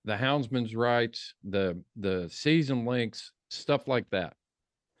on the houndsman's rights, the season links, stuff like that.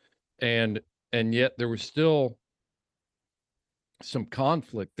 And yet there was still some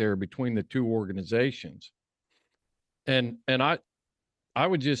conflict there between the two organizations. And I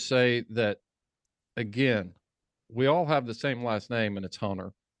would just say that, again, we all have the same last name, and it's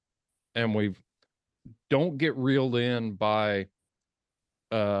Hunter. And don't get reeled in by,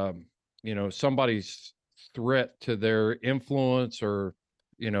 somebody's threat to their influence, or,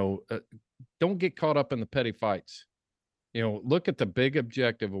 don't get caught up in the petty fights. Look at the big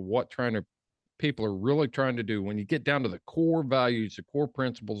objective of what people are really trying to do. When you get down to the core values, the core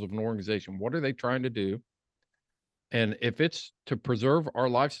principles of an organization, what are they trying to do? And if it's to preserve our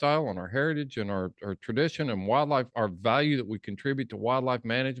lifestyle and our heritage and our tradition and wildlife, our value that we contribute to wildlife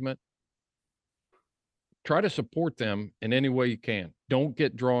management, try to support them in any way you can. Don't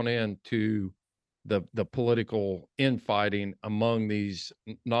get drawn into the political infighting among these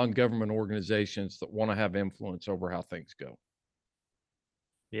non-government organizations that want to have influence over how things go.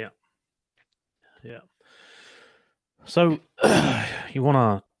 Yeah. Yeah. So you want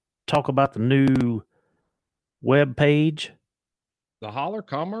to talk about the new web page? The Holler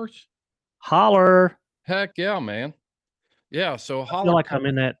Commerce? Holler. Heck yeah, man. Yeah, so I feel Holler like I'm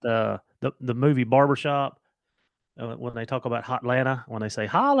in that the movie Barbershop when they talk about Hotlanta, when they say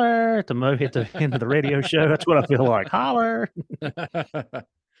holler at the movie at the end of the radio show. That's what I feel like. Holler.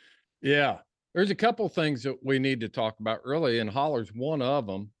 Yeah. There's a couple things that we need to talk about really, and Holler's one of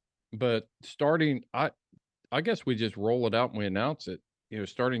them. But starting, I guess we just roll it out and we announce it. You know,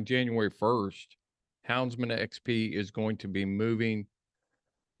 starting January 1st, Houndsman XP is going to be moving.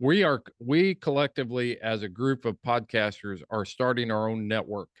 We collectively as a group of podcasters are starting our own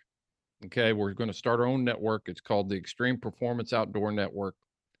network. Okay, we're going to start our own network. It's called the Extreme Performance Outdoor Network,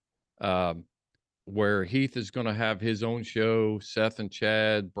 where Heath is going to have his own show. Seth and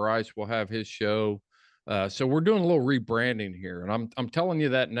Chad, Bryce will have his show. So we're doing a little rebranding here, and I'm telling you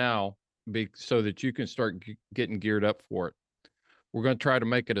that now so that you can start getting geared up for it. We're going to try to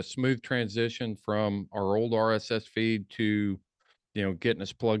make it a smooth transition from our old RSS feed to, you know, getting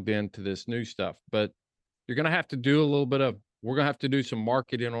us plugged into this new stuff. But you're going to have to do a little bit of, we're going to have to do some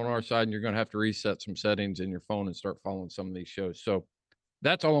marketing on our side, and you're going to have to reset some settings in your phone and start following some of these shows. So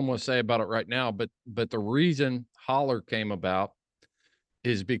that's all I'm going to say about it right now. But the reason Holler came about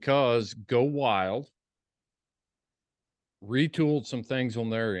is because Go Wild retooled some things on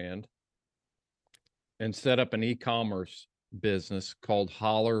their end and set up an e-commerce business called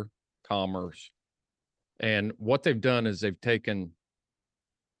Holler Commerce. And what they've done is they've taken,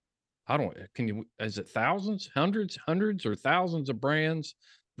 is it thousands, hundreds or thousands of brands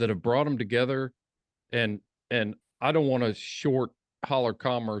that have brought them together? And I don't want to short Holler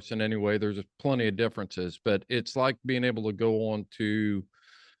Commerce in any way. There's plenty of differences, but it's like being able to go on to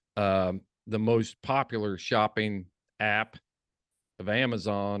the most popular shopping app of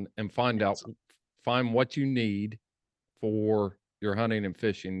Amazon and find what you need for your hunting and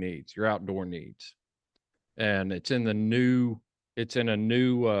fishing needs, your outdoor needs. And it's going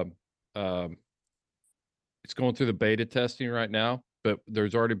through the beta testing right now, but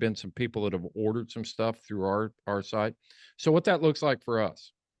there's already been some people that have ordered some stuff through our site. So what that looks like for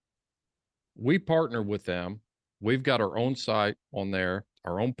us, we partner with them. We've got our own site on there,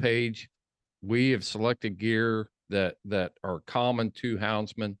 our own page. We have selected gear that are common to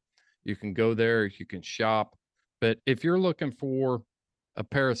houndsmen. You can go there, you can shop. But if you're looking for a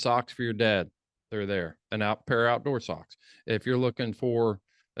pair of socks for your dad, they're there. Pair of outdoor socks. If you're looking for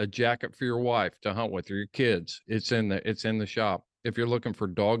a jacket for your wife to hunt with or your kids, it's in the shop. If you're looking for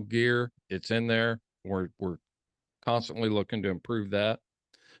dog gear, it's in there. We're constantly looking to improve that,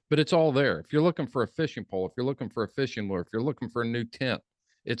 but it's all there. If you're looking for a fishing pole, if you're looking for a fishing lure, if you're looking for a new tent,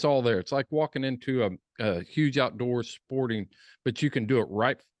 it's all there. It's like walking into a huge outdoor sporting, but you can do it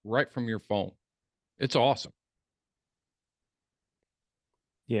right from your phone. It's awesome.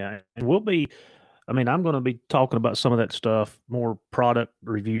 Yeah, and I'm going to be talking about some of that stuff, more product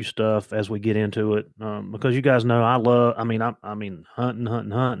review stuff as we get into it, because you guys know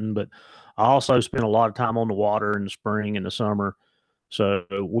hunting, but I also spend a lot of time on the water in the spring and the summer. So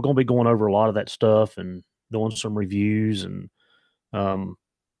we're going to be going over a lot of that stuff and doing some reviews and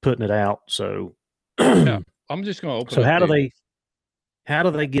putting it out. So yeah, I'm just going to open. So how do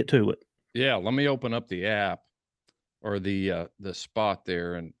they get to it? Yeah, let me open up the app or the spot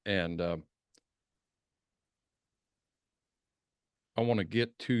there, and I want to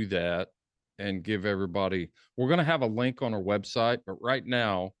get to that and give everybody. We're going to have a link on our website, but right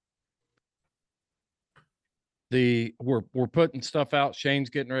now we're putting stuff out.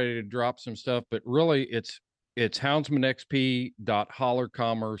 Shane's getting ready to drop some stuff, but really it's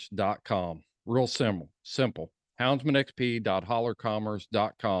houndsmanxp.hollercommerce.com. Real simple.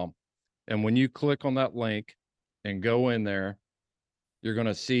 houndsmanxp.hollercommerce.com. And when you click on that link and go in there, you're going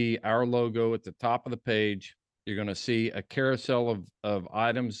to see our logo at the top of the page. You're going to see a carousel of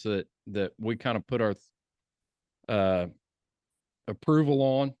items that we kind of put our approval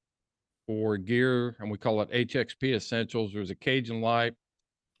on for gear, and we call it HXP Essentials. There's a Cajun Light.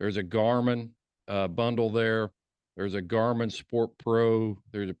 There's a Garmin bundle there. There's a Garmin Sport Pro.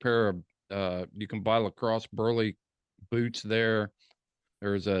 There's a pair of you can buy lacrosse burley boots there.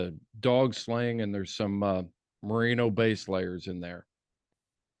 There's a dog sling, and there's some merino base layers in there.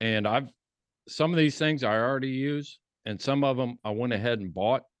 And some of these things I already use, and some of them I went ahead and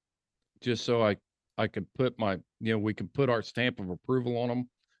bought just so I could put we could put our stamp of approval on them,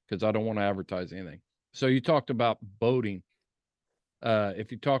 because I don't want to advertise anything. So you talked about boating.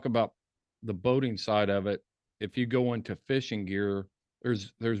 If you talk about the boating side of it, if you go into fishing gear,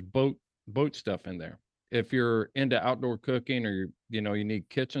 there's boat stuff in there. If you're into outdoor cooking, or you need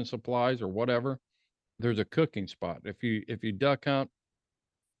kitchen supplies or whatever, there's a cooking spot. If you duck hunt,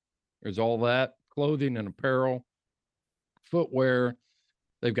 there's all that clothing and apparel, footwear.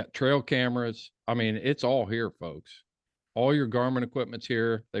 They've got trail cameras. I mean, it's all here, folks. All your Garmin equipment's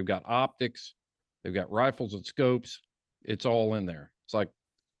here. They've got optics. They've got rifles and scopes. It's all in there. It's like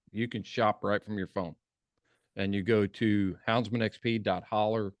you can shop right from your phone. And you go to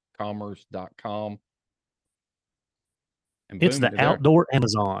houndsmanxp.hollercommerce.com. And It's boom, the you're there. outdoor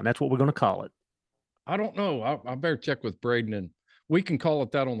Amazon. That's what we're going to call it. I don't know. I better check with Braden, and we can call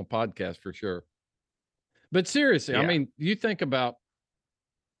it that on the podcast for sure. But seriously, I Yeah. mean, you think about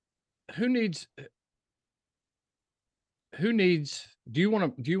who needs, do you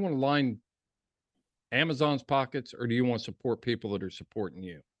want to line Amazon's pockets, or do you want to support people that are supporting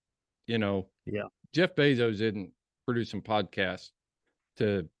you? You know, Yeah. Jeff Bezos isn't producing podcasts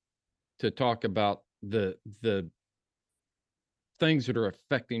to talk about the things that are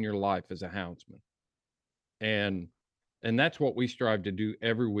affecting your life as a houndsman. And that's what we strive to do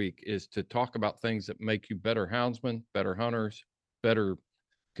every week, is to talk about things that make you better houndsmen, better hunters, better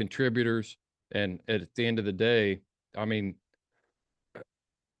contributors. And at the end of the day, I mean,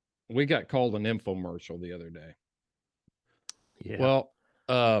 we got called an infomercial the other day. Yeah. Well,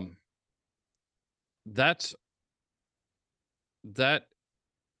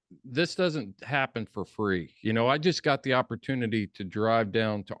 this doesn't happen for free. You know, I just got the opportunity to drive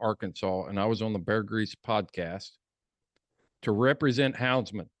down to Arkansas, and I was on the Bear Grease podcast to represent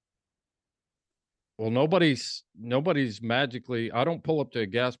houndsmen. Well, nobody's magically, I don't pull up to a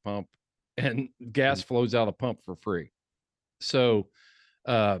gas pump and gas flows out of the pump for free. So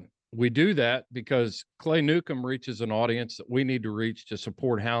we do that because Clay Newcomb reaches an audience that we need to reach to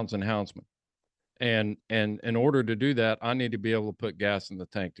support hounds and houndsmen. And in order to do that, I need to be able to put gas in the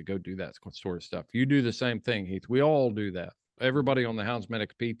tank to go do that sort of stuff. You do the same thing, Heath. We all do that. Everybody on the Houndsman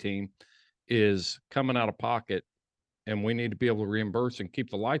XP team is coming out of pocket, and we need to be able to reimburse and keep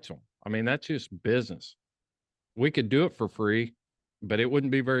the lights on. I mean, that's just business. We could do it for free, but it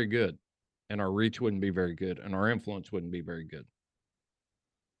wouldn't be very good, and our reach wouldn't be very good, and our influence wouldn't be very good.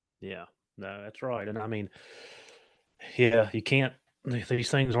 Yeah, no, that's right. And I mean, yeah, you can't, if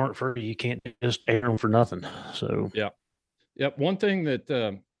these things aren't free, you can't just air them for nothing. So, Yep. One thing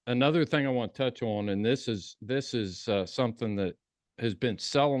that, another thing I want to touch on, and this is something that has been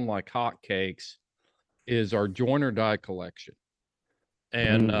selling like hotcakes, is our Join or Die collection.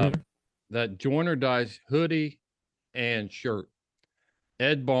 And that Join or Die hoodie and shirt.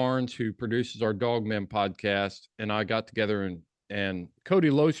 Ed Barnes, who produces our Dogmen podcast, and I got together, and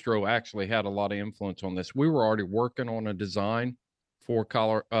Cody Lostro actually had a lot of influence on this. We were already working on a design for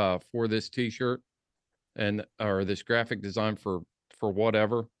this t-shirt or this graphic design for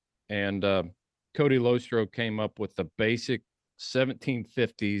whatever. And Cody Lostro came up with the basic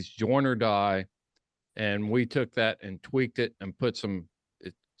 1750s Join or Die, and we took that and tweaked it and put some,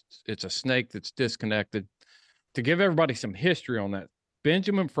 it's a snake that's disconnected. To give everybody some history on that,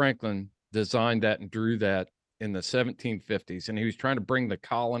 Benjamin Franklin designed that and drew that in the 1750s, and he was trying to bring the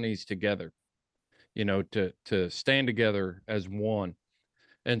colonies together, you know, to stand together as one.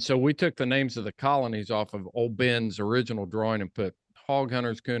 And so we took the names of the colonies off of old Ben's original drawing and put hog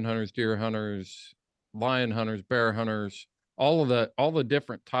hunters, coon hunters, deer hunters, lion hunters, bear hunters, all the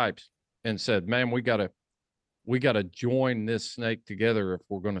different types, and said, man, we gotta join this snake together if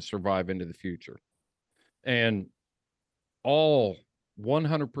we're going to survive into the future. And all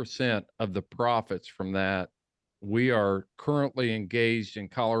 100% of the profits from that, we are currently engaged in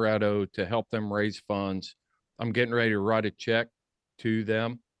Colorado to help them raise funds. I'm getting ready to write a check to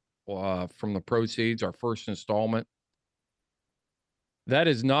them from the proceeds, our first installment. That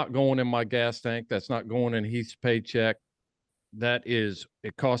is not going in my gas tank. That's not going in Heath's paycheck. It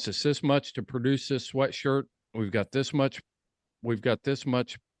costs us this much to produce this sweatshirt. We've got this much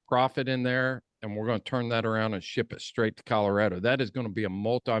profit in there, and we're going to turn that around and ship it straight to Colorado. That is going to be a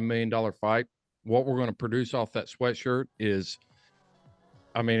multi-million-dollar fight. What we're going to produce off that sweatshirt is,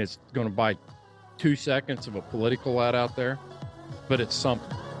 I mean, it's going to buy 2 seconds of a political ad out there, but it's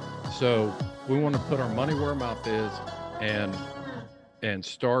something. So we want to put our money where our mouth is and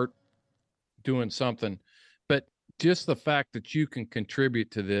start doing something. But just the fact that you can contribute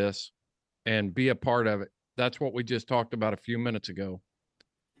to this and be a part of it, that's what we just talked about a few minutes ago.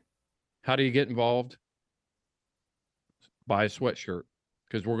 How do you get involved? Buy a sweatshirt,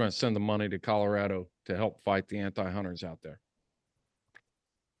 because we're going to send the money to Colorado to help fight the anti-hunters out there.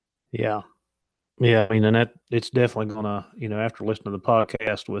 yeah. Yeah. I mean, and it's definitely going to, you know, after listening to the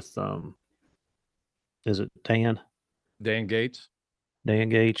podcast with, is it Dan Gates? Dan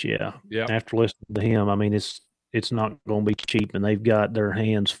Gates? Yeah. Yeah. After listening to him, I mean, it's not going to be cheap, and they've got their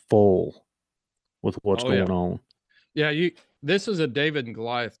hands full with what's Oh, yeah. going on. Yeah, this is a David and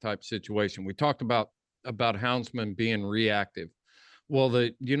Goliath type situation. We talked about houndsmen being reactive. Well,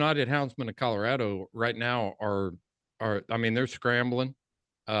 the United Houndsmen of Colorado right now are I mean, they're scrambling.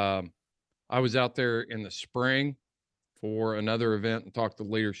 I was out there in the spring for another event and talked to the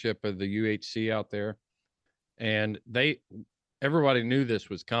leadership of the UHC out there, and everybody knew this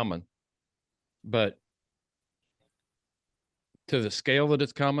was coming, but to the scale that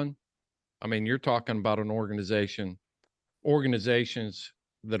it's coming, I mean, you're talking about organizations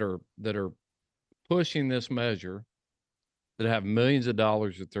that are pushing this measure that have millions of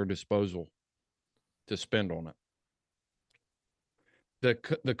dollars at their disposal to spend on it.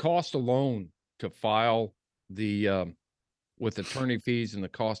 The cost alone to file with attorney fees and the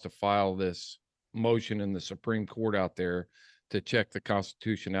cost to file this motion in the Supreme Court out there to check the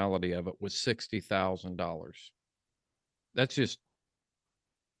constitutionality of it was $60,000. That's just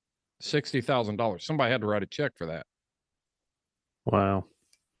 $60,000. Somebody had to write a check for that. Wow.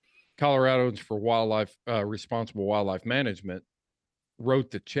 Coloradans for Responsible Wildlife Management wrote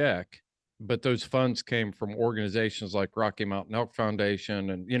the check, but those funds came from organizations like Rocky Mountain Elk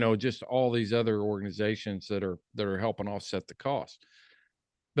Foundation and, just all these other organizations that are helping offset the cost.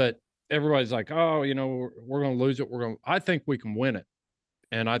 But everybody's like, oh, we're going to lose it. I think we can win it.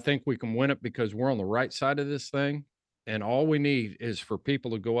 And I think we can win it because we're on the right side of this thing. And all we need is for people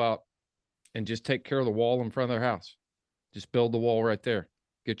to go out and just take care of the wall in front of their house. Just build the wall right there.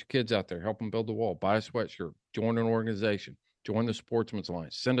 Get your kids out there, help them build the wall, buy a sweatshirt, join an organization, join the Sportsman's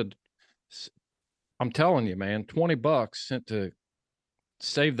Alliance, I'm telling you, man, $20 sent to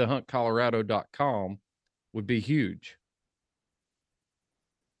SaveTheHuntColorado.com would be huge.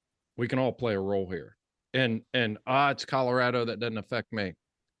 We can all play a role here. And it's Colorado, that doesn't affect me.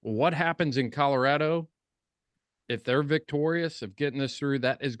 Well, what happens in Colorado, if they're victorious of getting this through,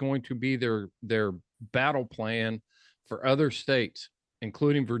 that is going to be their battle plan for other states,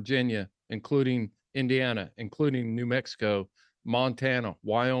 including Virginia, including Indiana, including New Mexico, Montana,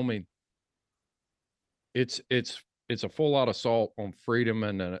 Wyoming. It's a full out assault on freedom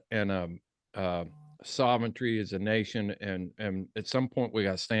and sovereignty as a nation, and at some point we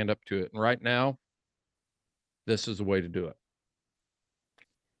got to stand up to it. And right now, this is the way to do it.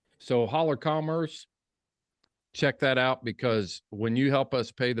 So Holler Commerce, check that out, because when you help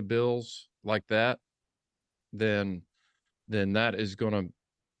us pay the bills like that, then that is going to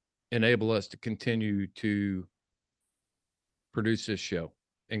enable us to continue to produce this show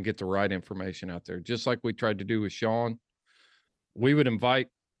and get the right information out there. Just like we tried to do with Sean, we would invite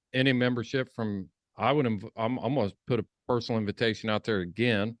any membership from, I'm going to put a personal invitation out there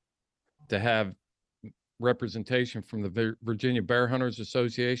again to have representation from the Virginia Bear Hunters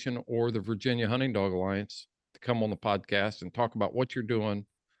Association or the Virginia Hunting Dog Alliance to come on the podcast and talk about what you're doing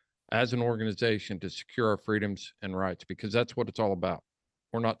as an organization to secure our freedoms and rights, because that's what it's all about.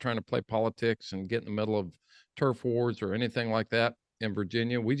 We're not trying to play politics and get in the middle of turf wars or anything like that in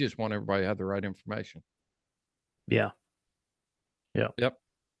Virginia. We just want everybody to have the right information. Yeah. Yep.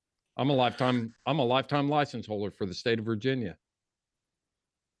 I'm a lifetime license holder for the state of Virginia.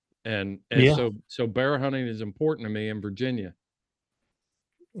 And Yeah. so bear hunting is important to me in Virginia.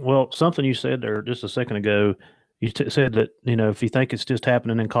 Well, something you said there just a second ago, you said that, if you think it's just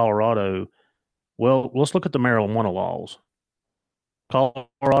happening in Colorado, well, let's look at the marijuana laws.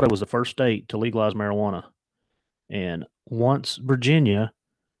 Colorado was the first state to legalize marijuana. And once Virginia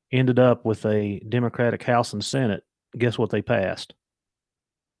ended up with a Democratic House and Senate, guess what they passed?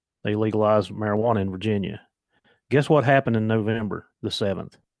 They legalized marijuana in Virginia. Guess what happened in November the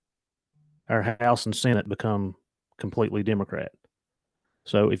 7th? Our House and Senate become completely Democrat.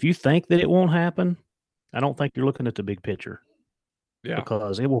 So if you think that it won't happen, I don't think you're looking at the big picture. Yeah.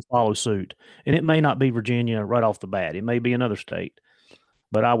 Because it will follow suit. And it may not be Virginia right off the bat. It may be another state.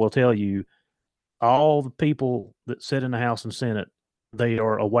 But I will tell you, all the people that sit in the House and Senate, they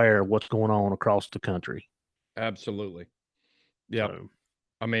are aware of what's going on across the country. Absolutely. Yeah. So,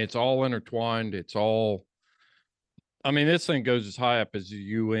 I mean, it's all intertwined. This thing goes as high up as the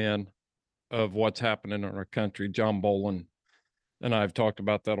UN of what's happening in our country. John Bolin and I have talked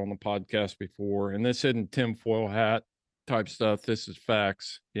about that on the podcast before. And this isn't tinfoil hat type stuff. This is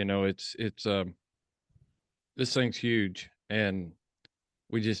facts. It's this thing's huge, and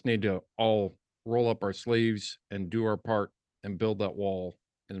we just need to all roll up our sleeves and do our part and build that wall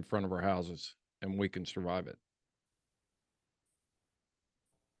in front of our houses, and we can survive it.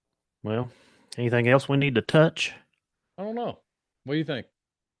 well, anything else we need to touch? I don't know. What do you think?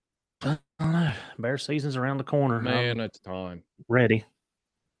 I don't know. Bear season's around the corner. Man, it's time. Ready.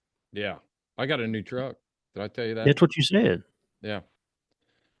 Yeah. I got a new truck. Did I tell you that? That's what you said. Yeah.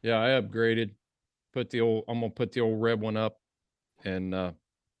 Yeah, I upgraded. I'm gonna put the old red one up and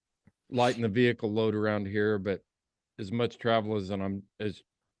lighten the vehicle load around here. But as much travel as I'm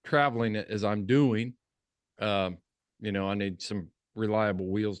doing, I need some reliable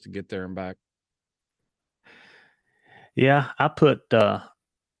wheels to get there and back. Yeah, I put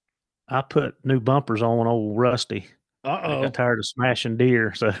new bumpers on old Rusty. I got tired of smashing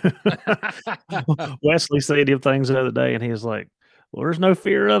deer. So Wesley said him things the other day, and he was like, "Well, there's no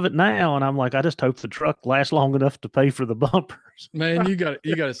fear of it now." And I'm like, I just hope the truck lasts long enough to pay for the bumpers. Man, you got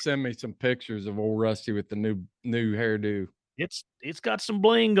to send me some pictures of old Rusty with the new hairdo. It's got some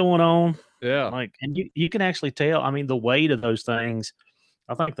bling going on. Yeah. Like, and you can actually tell. I mean, the weight of those things.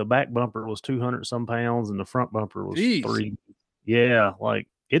 I think the back bumper was 200 some pounds, and the front bumper was 3. Yeah, like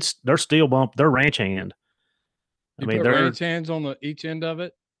they're steel bump. They're ranch hand. I mean, they're ranch hands on each end of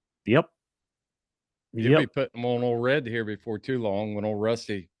it. Yep. You'll be putting them on old Red here before too long. When old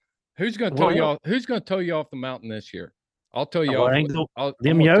Rusty, who's going to tow you off? Who's going to tow you off the mountain this year? I'll tow you off.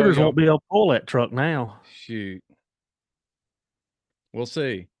 Them Yoders won't be able to pull that truck now. Shoot. We'll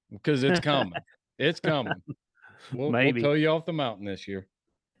see, because it's coming. It's coming. We'll tow you off the mountain this year.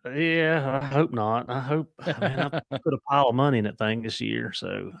 Yeah, I hope not. I put a pile of money in that thing this year,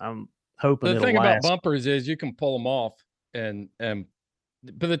 so I'm hoping. The thing about bumpers is you can pull them off, and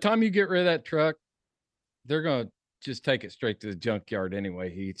by the time you get rid of that truck, they're going to just take it straight to the junkyard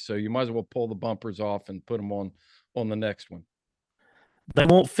anyway, Heath. So you might as well pull the bumpers off and put them on the next one. They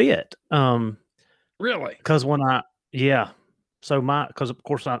won't fit. Really? Because because of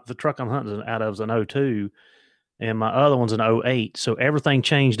course the truck I'm hunting out of is an 02. And my other one's an 08. So everything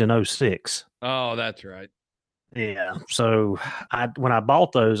changed in 06. Oh, that's right. Yeah. So when I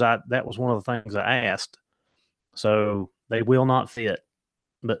bought those, that was one of the things I asked. So they will not fit,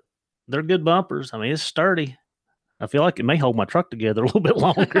 but they're good bumpers. I mean, it's sturdy. I feel like it may hold my truck together a little bit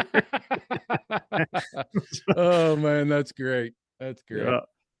longer. Oh man, that's great. That's great. Yeah.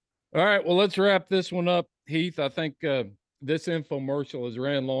 All right. Well, let's wrap this one up, Heath. I think this infomercial has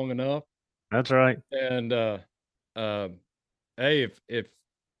ran long enough. That's right. And hey, if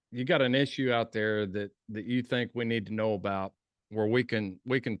you got an issue out there that you think we need to know about, where we can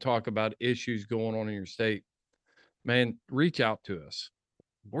talk about issues going on in your state, man, reach out to us.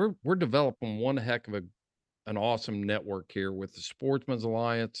 We're developing one heck of an awesome network here with the Sportsman's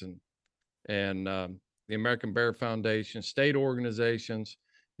Alliance and the American Bear Foundation, state organizations.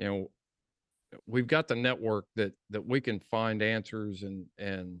 You know, we've got the network that we can find answers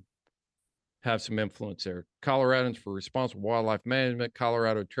and have some influence there. Coloradans for Responsible Wildlife Management,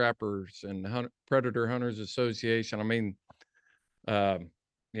 Colorado Trappers and Predator Hunters Association. I mean,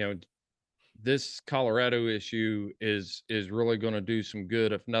 this Colorado issue is really going to do some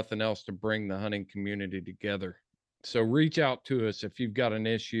good, if nothing else, to bring the hunting community together. So reach out to us if you've got an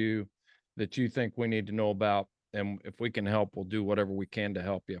issue that you think we need to know about, and if we can help, we'll do whatever we can to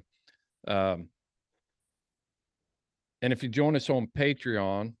help you. And if you join us on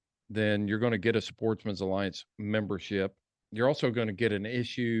Patreon, then you're going to get a Sportsman's Alliance membership. You're also going to get an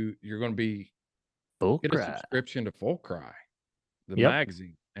issue. You're going to get a subscription to Full Cry, the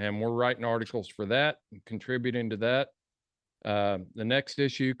magazine. And we're writing articles for that and contributing to that. The next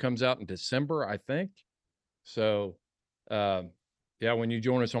issue comes out in December, I think. So, when you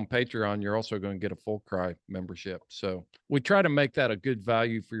join us on Patreon, you're also going to get a Full Cry membership. So we try to make that a good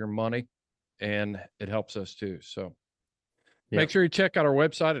value for your money, and it helps us too. So make sure you check out our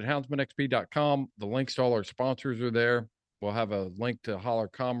website at houndsmanxp.com. The links to all our sponsors are there. We'll have a link to Holler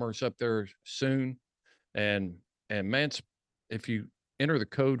Commerce up there soon. And man, if you enter the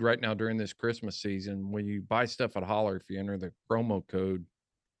code right now during this Christmas season, when you buy stuff at Holler, if you enter the promo code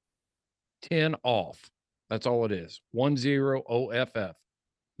 10 off, that's all it is, 10OFF,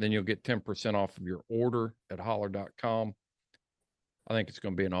 then you'll get 10% off of your order at holler.com. I think it's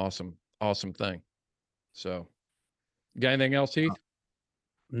going to be an awesome thing. So, got anything else, Heath?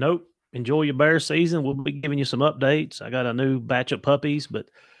 Nope. Enjoy your bear season. We'll be giving you some updates. I got a new batch of puppies, but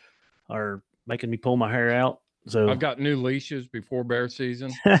are making me pull my hair out. So I've got new leashes before bear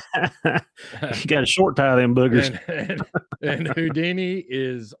season. You got a short tie them boogers. and Houdini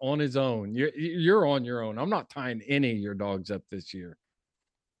is on his own. You're on your own. I'm not tying any of your dogs up this year.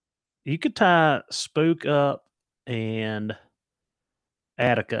 You could tie Spook up and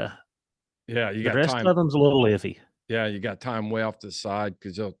Attica. Yeah, the rest of them's a little iffy. Yeah, you got time way off to the side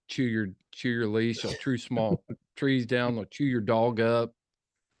because they'll chew your leash. They'll chew small trees down. They'll chew your dog up.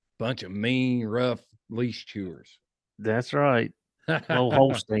 Bunch of mean, rough leash chewers. That's right. Little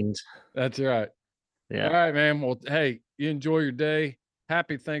Holsteins. That's right. Yeah. All right, man. Well, hey, you enjoy your day.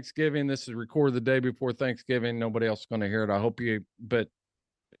 Happy Thanksgiving. This is recorded the day before Thanksgiving. Nobody else is going to hear it. I hope but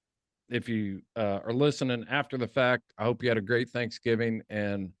if you are listening after the fact, I hope you had a great Thanksgiving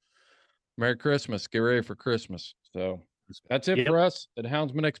and Merry Christmas. Get ready for Christmas. So that's it Yep. for us at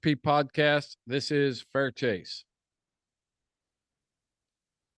Houndsman XP Podcast. This is Fair Chase.